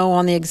know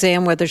on the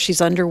exam whether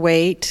she's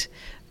underweight.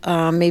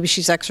 Maybe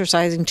she's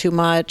exercising too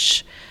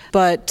much.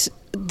 But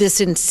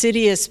this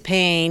insidious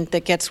pain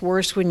that gets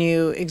worse when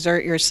you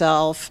exert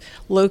yourself,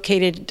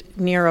 located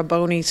near a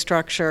bony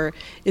structure,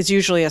 is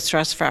usually a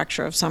stress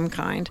fracture of some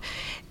kind.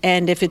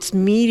 And if it's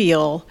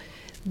medial,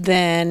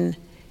 then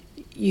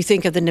you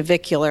think of the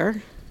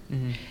navicular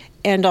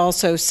and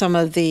also some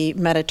of the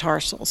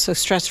metatarsals. So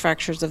stress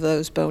fractures of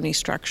those bony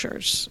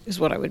structures is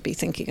what I would be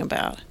thinking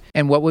about.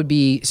 And what would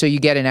be, so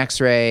you get an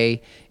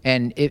x-ray,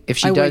 and if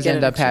she does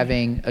end up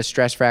having a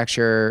stress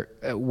fracture,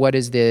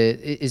 is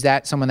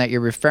that someone that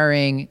you're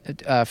referring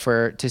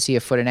to see a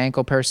foot and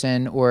ankle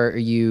person, or are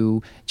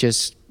you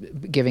just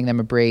giving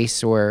them a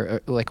brace or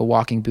like a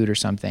walking boot or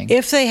something?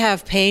 If they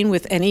have pain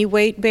with any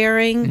weight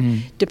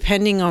bearing,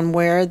 depending on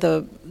where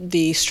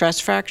the stress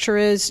fracture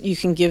is, you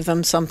can give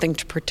them something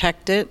to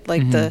protect it.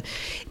 Like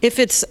if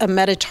it's a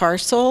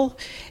metatarsal,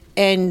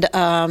 and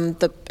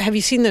have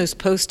you seen those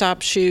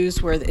post-op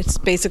shoes where it's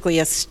basically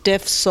a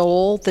stiff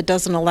sole that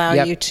doesn't allow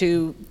you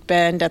to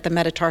bend at the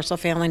metatarsal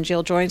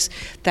phalangeal joints?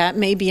 That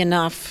may be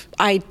enough.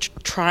 I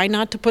try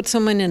not to put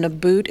someone in a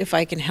boot if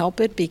I can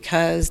help it,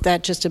 because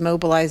that just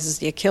immobilizes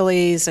the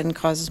Achilles and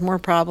causes more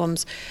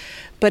problems.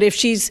 But if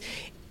she's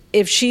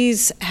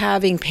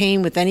having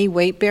pain with any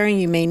weight bearing,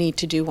 you may need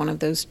to do one of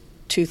those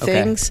two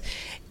things.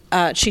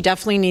 She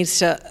definitely needs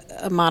to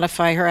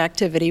modify her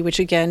activity, which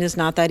again is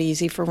not that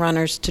easy for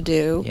runners to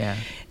do. Yeah.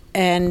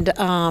 And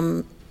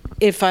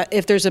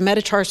if there's a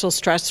metatarsal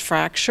stress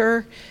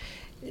fracture,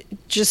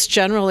 just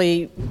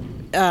generally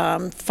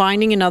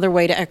finding another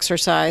way to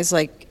exercise,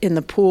 like in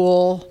the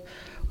pool,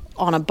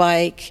 on a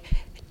bike,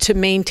 to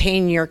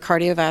maintain your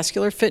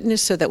cardiovascular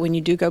fitness so that when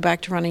you do go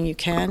back to running, you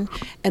can.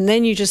 And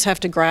then you just have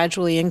to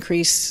gradually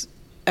increase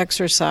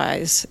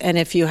exercise, and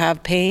if you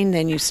have pain,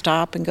 then you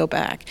stop and go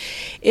back.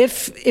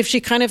 If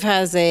she kind of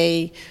has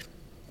a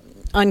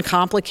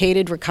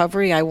uncomplicated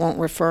recovery, I won't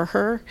refer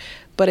her.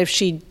 But if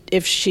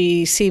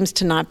she seems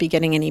to not be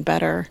getting any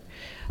better,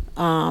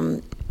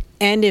 and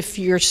if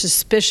you're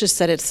suspicious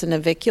that it's the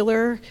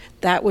navicular,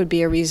 that would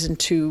be a reason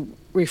to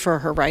refer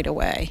her right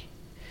away.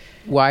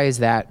 Why is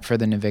that for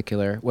the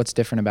navicular? What's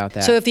different about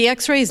that? So if the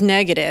x-ray is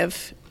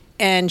negative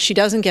and she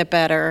doesn't get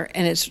better,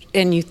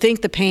 and you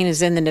think the pain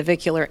is in the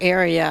navicular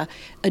area,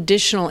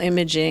 additional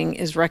imaging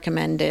is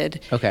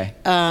recommended. Okay.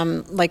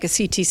 Like a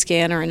CT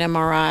scan or an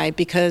MRI,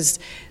 because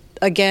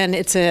again,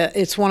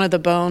 it's one of the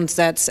bones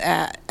that's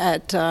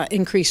at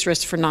increased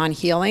risk for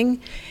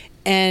non-healing.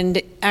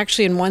 And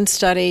actually, in one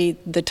study,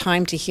 the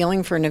time to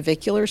healing for a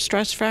navicular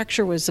stress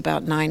fracture was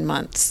about 9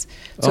 months.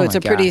 So it's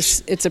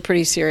a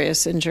pretty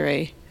serious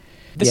injury.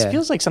 This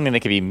feels like something that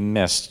could be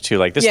missed too.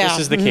 Like this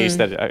is the case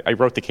that I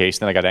wrote the case,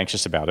 then I got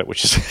anxious about it,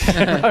 which is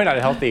probably not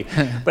healthy.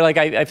 But like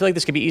I feel like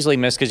this could be easily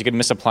missed because you could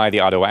misapply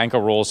the auto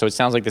ankle rule. So it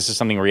sounds like this is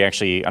something where you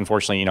actually,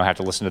 unfortunately, have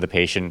to listen to the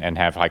patient and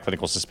have high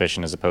clinical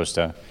suspicion as opposed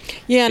to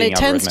and it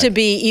tends to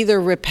be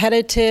either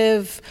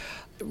repetitive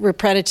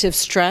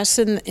stress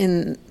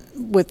in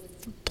with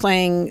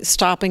playing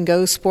stop and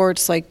go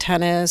sports like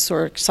tennis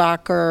or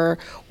soccer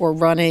or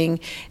running,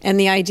 and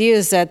the idea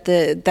is that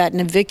that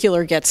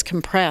navicular gets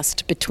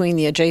compressed between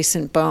the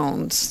adjacent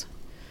bones.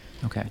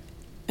 Okay.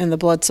 And the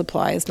blood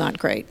supply is not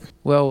great.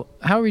 Well,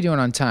 how are we doing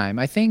on time?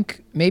 I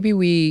think maybe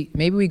we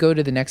go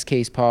to the next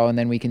case, Paul, and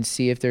then we can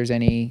see if there's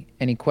any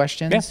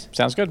questions. Yeah,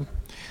 sounds good.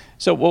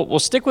 So we'll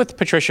stick with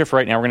Patricia for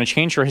right now. We're going to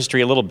change her history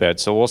a little bit.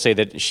 So we'll say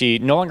that she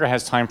no longer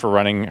has time for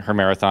running her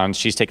marathons.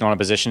 She's taken on a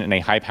position in a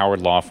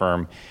high-powered law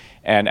firm.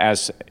 And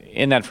as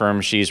in that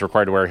firm, she's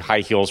required to wear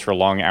high heels for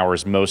long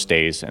hours most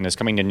days and is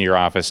coming into your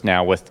office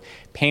now with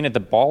pain at the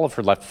ball of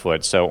her left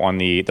foot. So on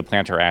the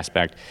plantar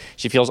aspect,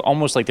 she feels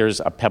almost like there's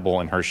a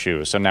pebble in her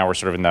shoe. So now we're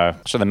sort of in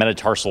the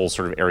metatarsal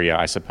sort of area,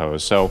 I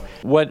suppose. So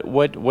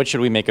what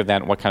should we make of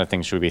that? And what kind of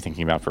things should we be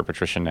thinking about for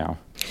Patricia now?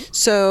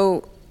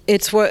 So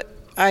it's what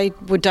I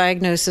would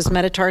diagnose as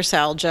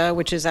metatarsalgia,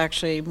 which is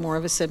actually more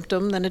of a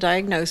symptom than a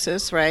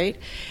diagnosis, right?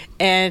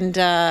 And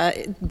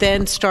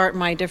then start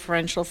my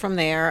differential from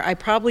there. I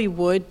probably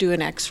would do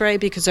an x-ray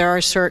because there are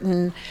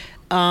certain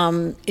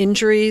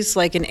injuries,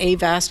 like an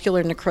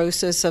avascular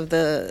necrosis of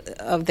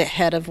the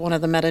head of one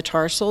of the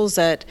metatarsals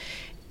that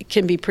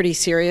can be pretty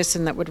serious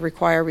and that would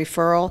require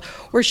referral.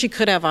 Or she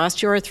could have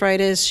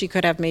osteoarthritis. She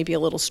could have maybe a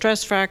little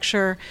stress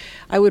fracture.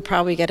 I would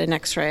probably get an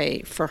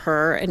x-ray for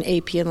her, an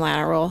AP and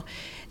lateral.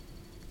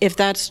 If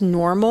that's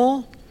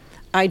normal,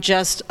 I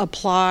just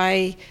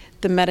apply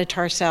the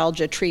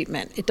metatarsalgia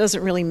treatment. It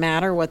doesn't really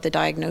matter what the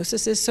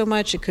diagnosis is so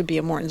much. It could be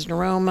a Morton's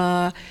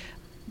neuroma,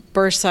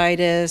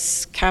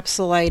 bursitis,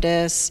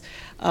 capsulitis.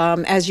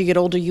 As you get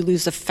older, you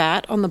lose the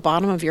fat on the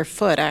bottom of your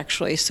foot,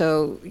 actually,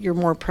 so you're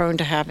more prone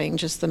to having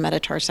just the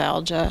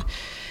metatarsalgia.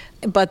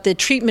 But the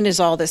treatment is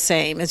all the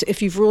same.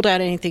 If you've ruled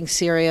out anything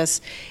serious,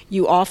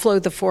 you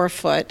offload the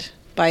forefoot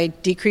by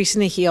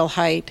decreasing the heel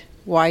height,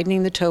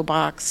 widening the toe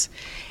box.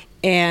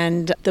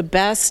 And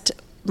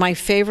my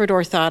favorite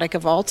orthotic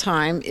of all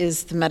time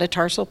is the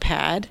metatarsal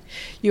pad.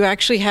 You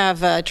actually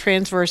have a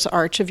transverse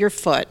arch of your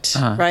foot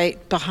right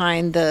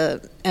behind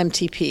the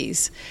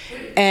MTPs,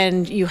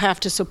 and you have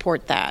to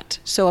support that.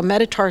 So a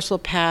metatarsal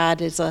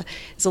pad is a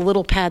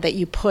little pad that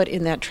you put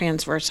in that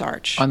transverse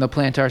arch. On the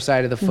plantar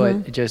side of the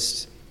foot, it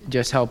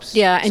just helps.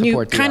 Yeah, and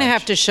you kind of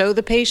have to show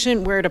the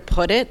patient where to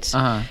put it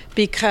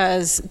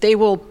because they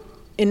will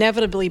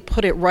inevitably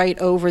put it right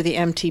over the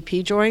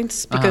MTP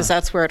joints because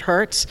that's where it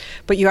hurts,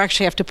 but you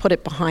actually have to put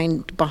it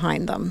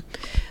behind them.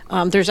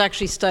 There's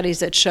actually studies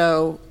that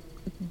show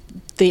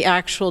the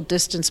actual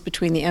distance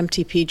between the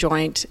MTP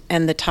joint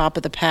and the top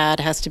of the pad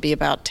has to be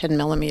about 10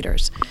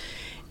 millimeters.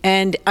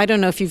 And I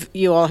don't know if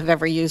you all have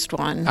ever used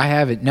one. I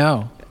haven't,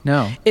 no.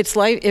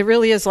 It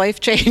really is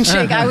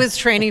life-changing. I was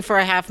training for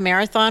a half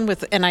marathon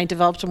and I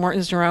developed a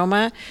Morton's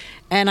neuroma,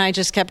 and I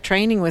just kept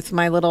training with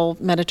my little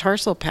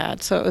metatarsal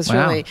pad. So it was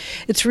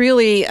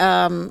really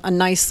a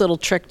nice little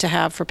trick to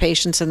have for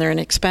patients, and they're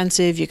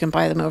inexpensive. You can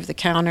buy them over the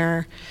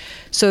counter.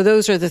 So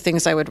those are the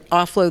things I would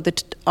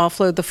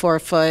offload the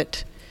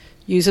forefoot,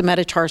 use a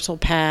metatarsal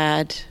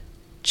pad,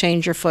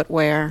 change your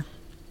footwear.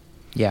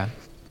 Yeah.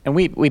 And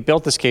we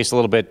built this case a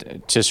little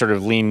bit to sort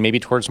of lean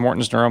maybe towards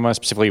Morton's neuroma,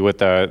 specifically with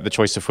the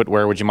choice of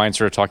footwear. Would you mind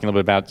sort of talking a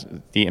little bit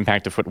about the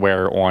impact of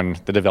footwear on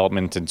the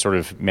development and sort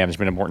of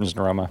management of Morton's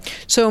neuroma?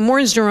 So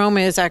Morton's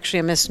neuroma is actually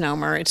a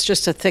misnomer. It's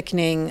just a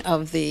thickening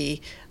of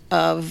the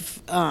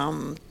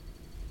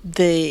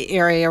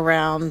area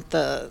around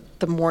the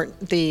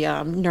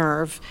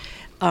nerve.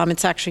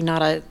 It's actually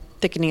not a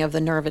thickening of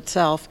the nerve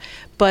itself,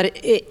 but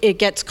it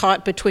gets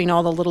caught between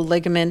all the little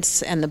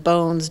ligaments and the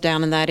bones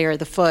down in that area of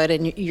the foot,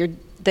 and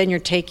you're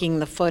taking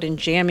the foot and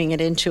jamming it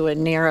into a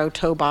narrow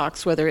toe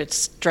box, whether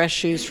it's dress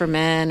shoes for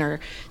men or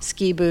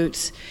ski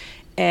boots,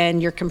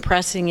 and you're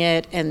compressing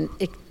it, and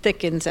it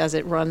thickens as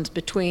it runs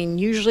between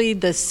usually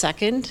the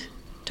second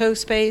toe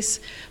space,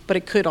 but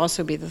it could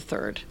also be the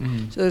third.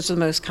 So those are the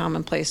most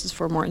common places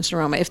for Morton's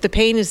neuroma. If the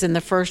pain is in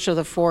the first or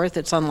the fourth,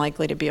 it's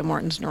unlikely to be a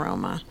Morton's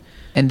neuroma.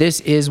 And this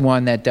is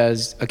one that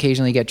does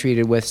occasionally get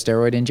treated with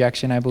steroid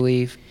injection, I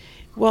believe.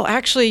 Well,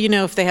 actually,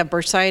 if they have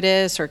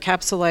bursitis or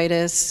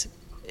capsulitis,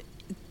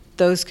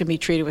 those can be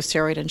treated with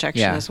steroid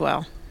injection as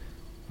well.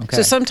 Okay.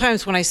 So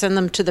sometimes when I send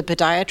them to the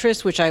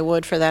podiatrist, which I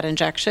would for that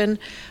injection,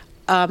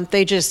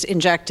 they just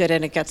inject it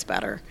and it gets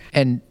better.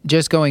 And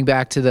just going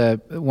back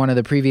to one of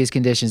the previous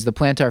conditions, the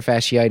plantar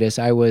fasciitis,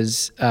 I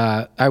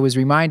was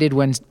reminded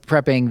when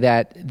prepping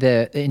that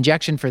the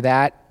injection for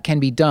that can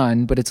be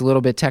done, but it's a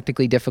little bit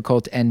technically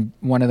difficult and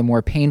one of the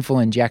more painful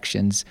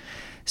injections.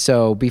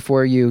 So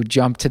before you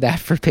jump to that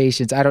for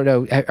patients, I don't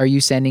know, are you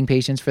sending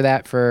patients for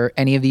that for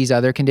any of these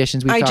other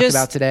conditions we've talked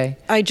about today?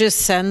 I just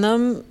send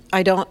them.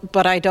 I don't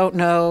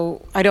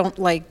know. I don't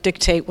like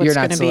dictate what's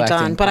going to be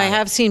done. But I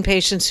have seen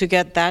patients who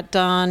get that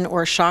done,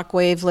 or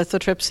shockwave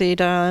lithotripsy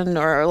done,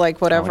 or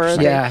like whatever.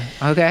 Yeah.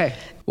 Okay.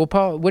 Well,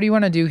 Paul, what do you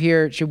want to do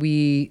here? Should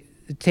we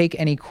take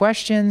any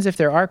questions if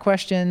there are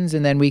questions,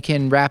 and then we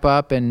can wrap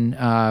up and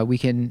we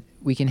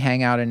can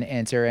hang out and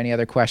answer any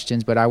other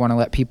questions, but I want to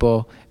let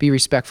people be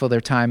respectful of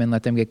their time and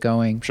let them get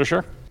going.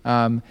 Sure.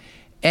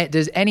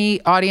 Does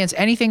any audience,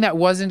 anything that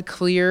wasn't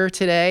clear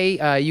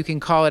today, you can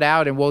call it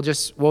out and we'll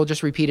just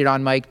repeat it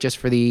on mic just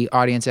for the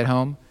audience at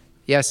home.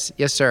 Yes,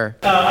 sir.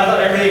 I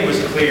thought everything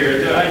was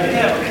clear. I did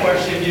have a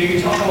question. You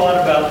talk a lot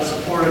about the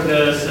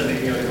supportiveness and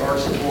the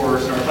arch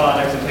supports and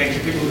orthotics and things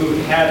for people who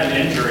had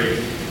an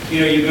injury.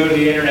 You go to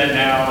the internet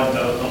now and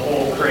the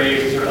whole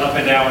craze is sort of up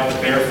and down with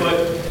the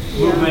barefoot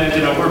movement.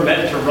 We're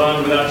meant to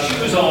run without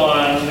shoes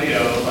on, like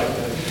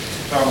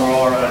the Carmel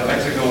or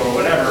Mexico or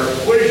whatever.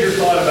 What is your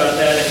thought about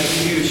that?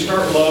 If you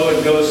start low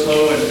and go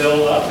slow and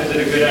build up, is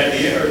it a good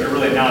idea, or is it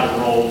really not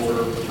a role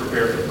for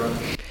barefoot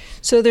running?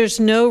 So there's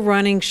no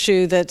running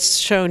shoe that's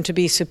shown to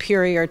be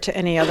superior to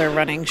any other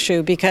running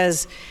shoe,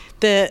 because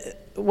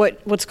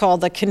what's called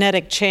the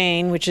kinetic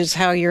chain, which is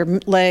how your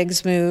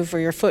legs move or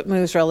your foot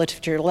moves relative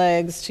to your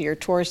legs, to your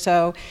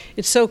torso.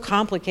 It's so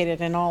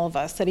complicated in all of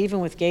us that even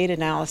with gait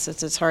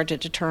analysis, it's hard to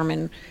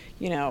determine,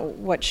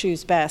 what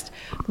shoe's best.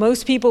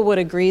 Most people would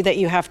agree that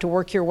you have to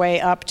work your way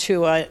up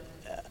to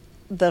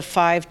that's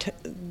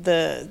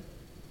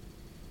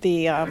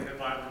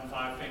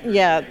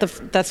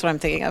what I'm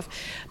thinking of,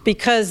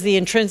 because the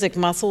intrinsic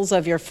muscles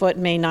of your foot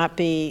may not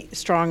be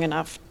strong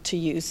enough to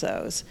use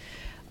those.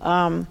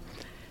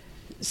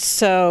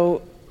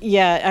 So,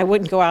 I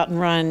wouldn't go out and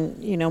run,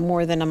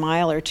 more than a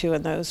mile or two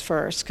in those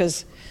first,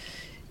 because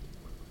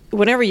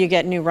whenever you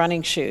get new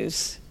running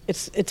shoes,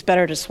 it's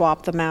better to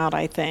swap them out,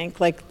 I think.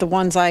 Like the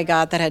ones I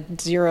got that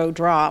had 0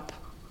 drop,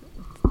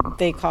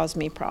 they caused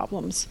me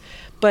problems.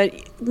 But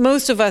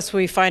most of us,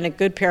 we find a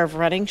good pair of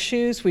running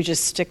shoes, we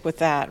just stick with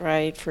that,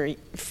 right,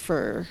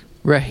 for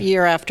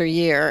year after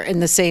year,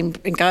 and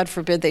God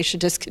forbid they should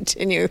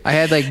discontinue. I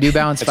had New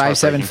Balance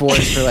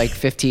 574s for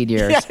 15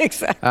 years. Yeah,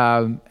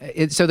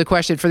 exactly. So the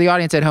question for the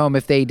audience at home,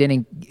 if they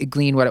didn't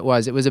glean what it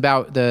was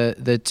about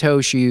the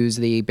toe shoes,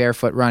 the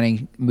barefoot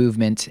running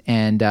movement,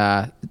 and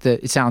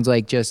it sounds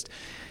like just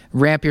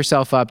ramp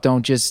yourself up.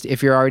 Don't just,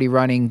 if you're already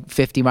running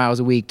 50 miles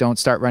a week, don't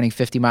start running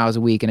 50 miles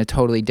a week in a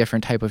totally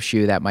different type of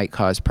shoe that might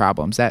cause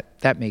problems.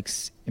 That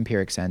makes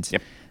empiric sense.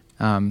 Yep.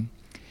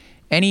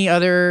 Any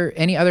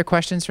other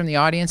questions from the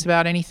audience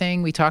about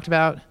anything we talked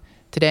about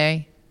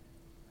today?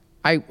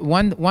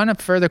 One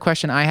further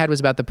question I had was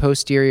about the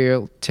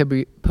posterior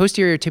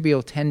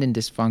tibial tendon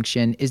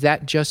dysfunction. Is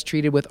that just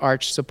treated with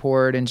arch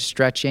support and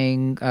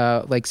stretching,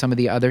 like some of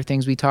the other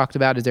things we talked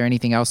about? Is there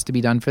anything else to be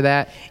done for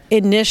that?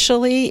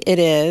 Initially, it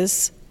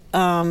is.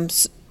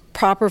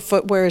 Proper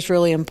footwear is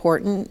really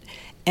important,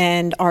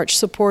 and arch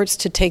supports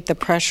to take the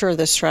pressure or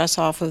the stress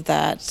off of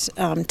that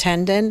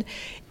tendon.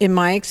 In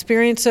my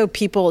experience, though,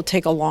 people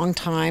take a long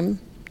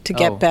time to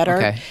get better.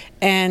 Okay.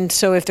 And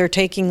so if they're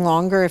taking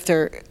longer,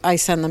 I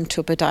send them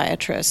to a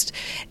podiatrist.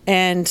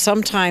 And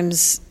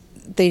sometimes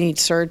they need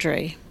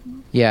surgery.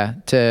 Yeah,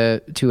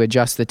 to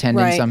adjust the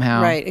tendon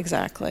somehow. Right,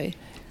 exactly.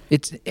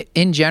 It's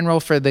in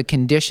general for the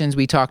conditions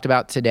we talked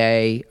about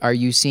today. Are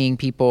you seeing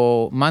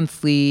people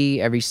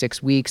monthly, every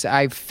 6 weeks?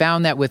 I've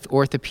found that with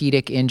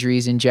orthopedic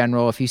injuries in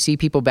general, if you see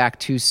people back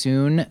too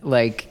soon,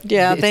 then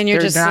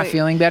they're not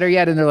feeling better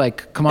yet, and they're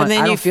like, "Come on,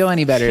 I don't feel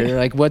any better." They're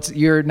like,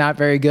 "You're not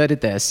very good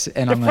at this,"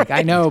 and I'm like,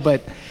 "I know,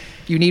 but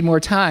you need more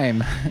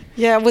time."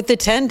 Yeah, with the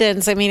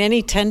tendons,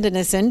 any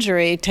tendinous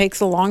injury takes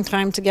a long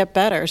time to get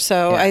better.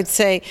 So I'd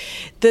say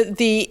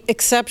the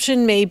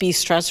exception may be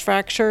stress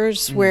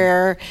fractures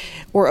or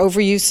other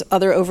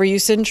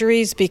overuse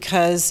injuries,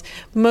 because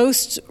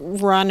most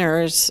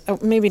runners,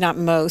 maybe not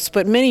most,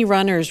 but many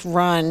runners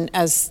run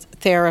as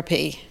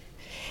therapy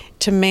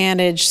to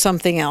manage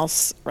something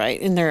else, right?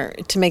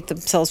 To make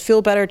themselves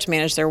feel better, to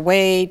manage their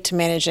weight, to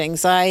manage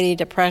anxiety,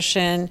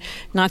 depression.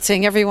 Not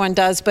saying everyone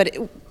does, but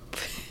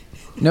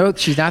No,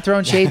 she's not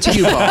throwing shade to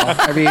you, Paul.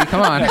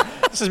 Come on.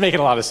 This is making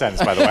a lot of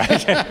sense, by the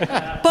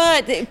way.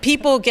 But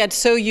people get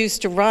so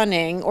used to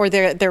running, or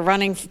they're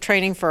running,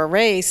 training for a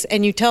race,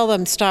 and you tell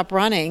them stop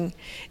running,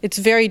 it's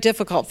very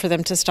difficult for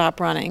them to stop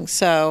running.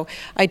 So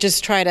I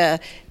just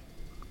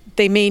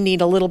they may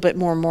need a little bit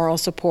more moral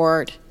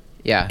support.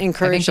 Yeah,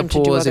 encourage them to do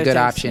I think the pool is a good things.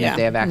 option if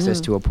they have access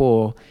to a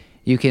pool.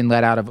 You can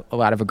let out a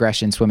lot of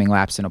aggression swimming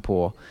laps in a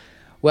pool.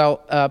 Well,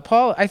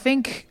 Paul, I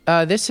think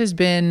this has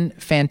been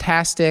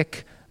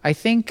fantastic. I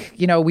think,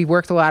 we've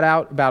worked a lot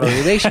out about our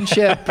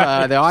relationship.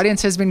 The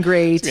audience has been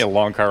great. It's going to be a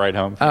long car ride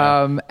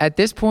home. At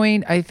this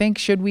point, I think,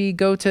 should we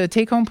go to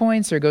take-home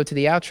points or go to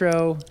the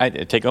outro?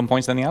 Take-home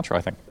points, then the outro,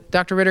 I think.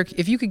 Dr. Ritter,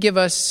 if you could give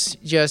us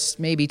just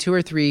maybe 2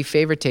 or 3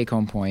 favorite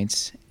take-home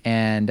points,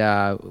 and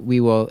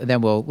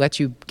we'll let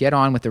you get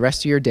on with the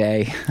rest of your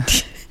day.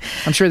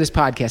 I'm sure this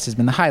podcast has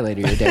been the highlight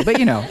of your day, but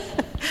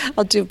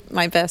I'll do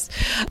my best.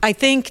 I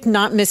think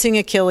not missing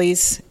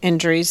Achilles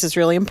injuries is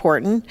really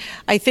important.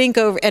 I think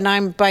and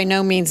I'm by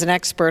no means an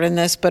expert in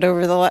this, but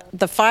over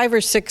the 5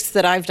 or 6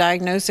 that I've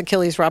diagnosed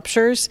Achilles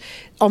ruptures,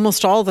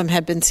 almost all of them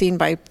have been seen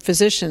by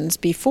physicians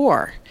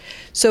before.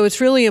 So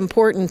it's really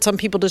important. Some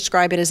people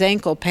describe it as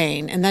ankle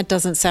pain, and that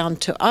doesn't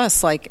sound to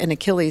us like an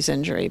Achilles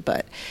injury.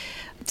 But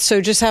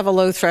so just have a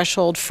low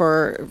threshold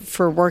for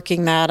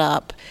working that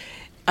up.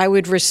 I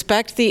would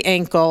respect the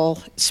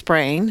ankle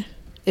sprain.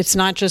 It's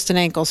not just an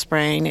ankle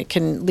sprain. It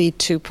can lead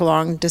to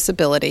prolonged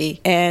disability.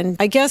 And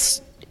I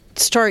guess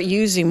start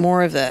using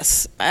more of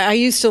this. I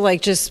used to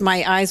just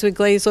my eyes would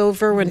glaze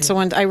over when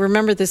I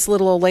remember this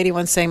little old lady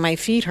once saying my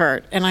feet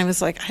hurt, and I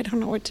was like, I don't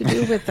know what to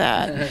do with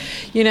that.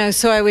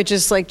 So I would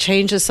just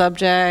change the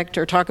subject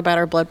or talk about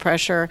our blood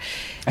pressure.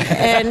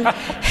 And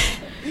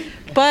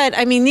but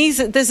I mean,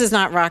 this is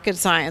not rocket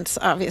science,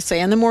 obviously.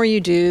 And the more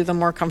you do, the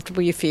more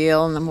comfortable you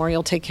feel, and the more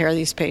you'll take care of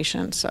these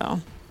patients. So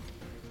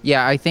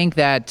yeah, I think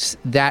that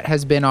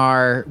has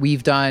been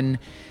we've done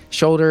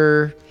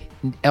shoulder,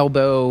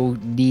 elbow,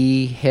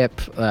 knee,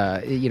 hip,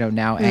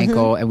 now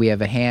ankle, and we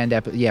have a hand.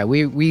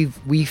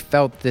 We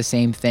felt the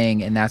same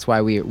thing, and that's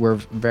why we're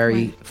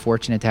very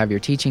fortunate to have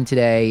your teaching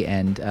today.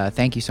 And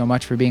thank you so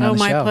much for being on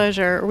the show. Oh, my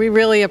pleasure. We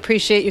really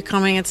appreciate you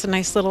coming. It's a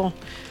nice little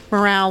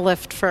morale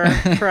lift for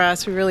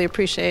us. We really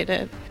appreciate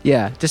it.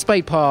 Yeah,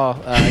 despite Paul,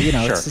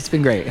 sure. It's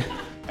been great.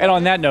 And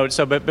on that note,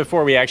 but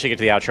before we actually get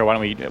to the outro, why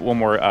don't we one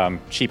more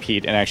cheap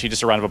heat, and actually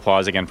just a round of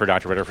applause again for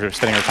Dr. Ritter for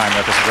spending her time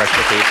with us and rest of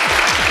the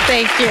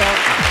Thank you.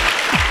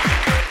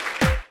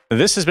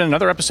 This has been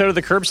another episode of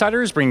The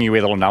Curbsiders, bringing you a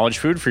little knowledge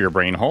food for your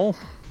brain hole.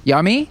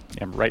 Yummy?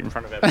 Yeah, right in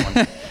front of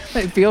everyone.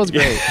 It feels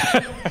great.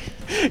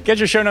 Get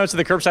your show notes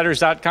at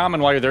thecurbsiders.com,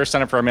 and while you're there,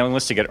 sign up for our mailing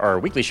list to get our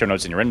weekly show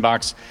notes in your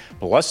inbox.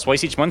 Plus,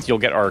 twice each month, you'll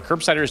get our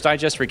Curbsiders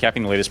Digest,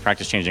 recapping the latest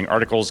practice-changing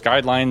articles,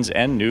 guidelines,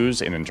 and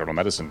news in internal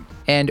medicine.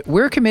 And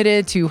we're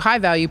committed to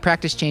high-value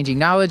practice-changing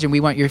knowledge, and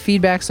we want your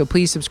feedback, so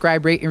please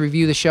subscribe, rate, and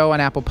review the show on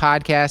Apple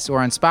Podcasts or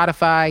on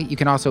Spotify. You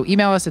can also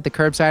email us at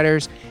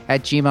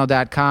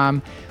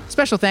thecurbsiders@gmail.com.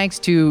 Special thanks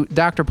to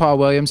Dr. Paul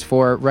Williams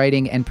for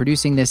writing and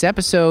producing this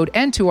episode,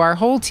 and to our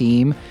whole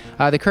team.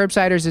 The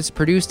Curbsiders is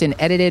produced and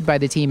edited by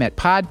the team at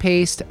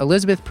Podpaste.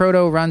 Elizabeth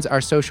Proto runs our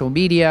social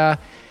media.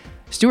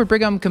 Stuart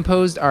Brigham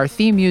composed our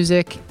theme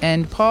music.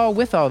 And Paul,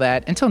 with all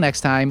that, until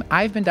next time,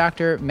 I've been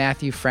Dr.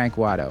 Matthew Frank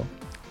Watto.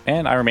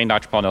 And I remain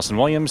Dr. Paul Nelson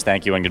Williams.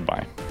 Thank you and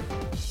goodbye.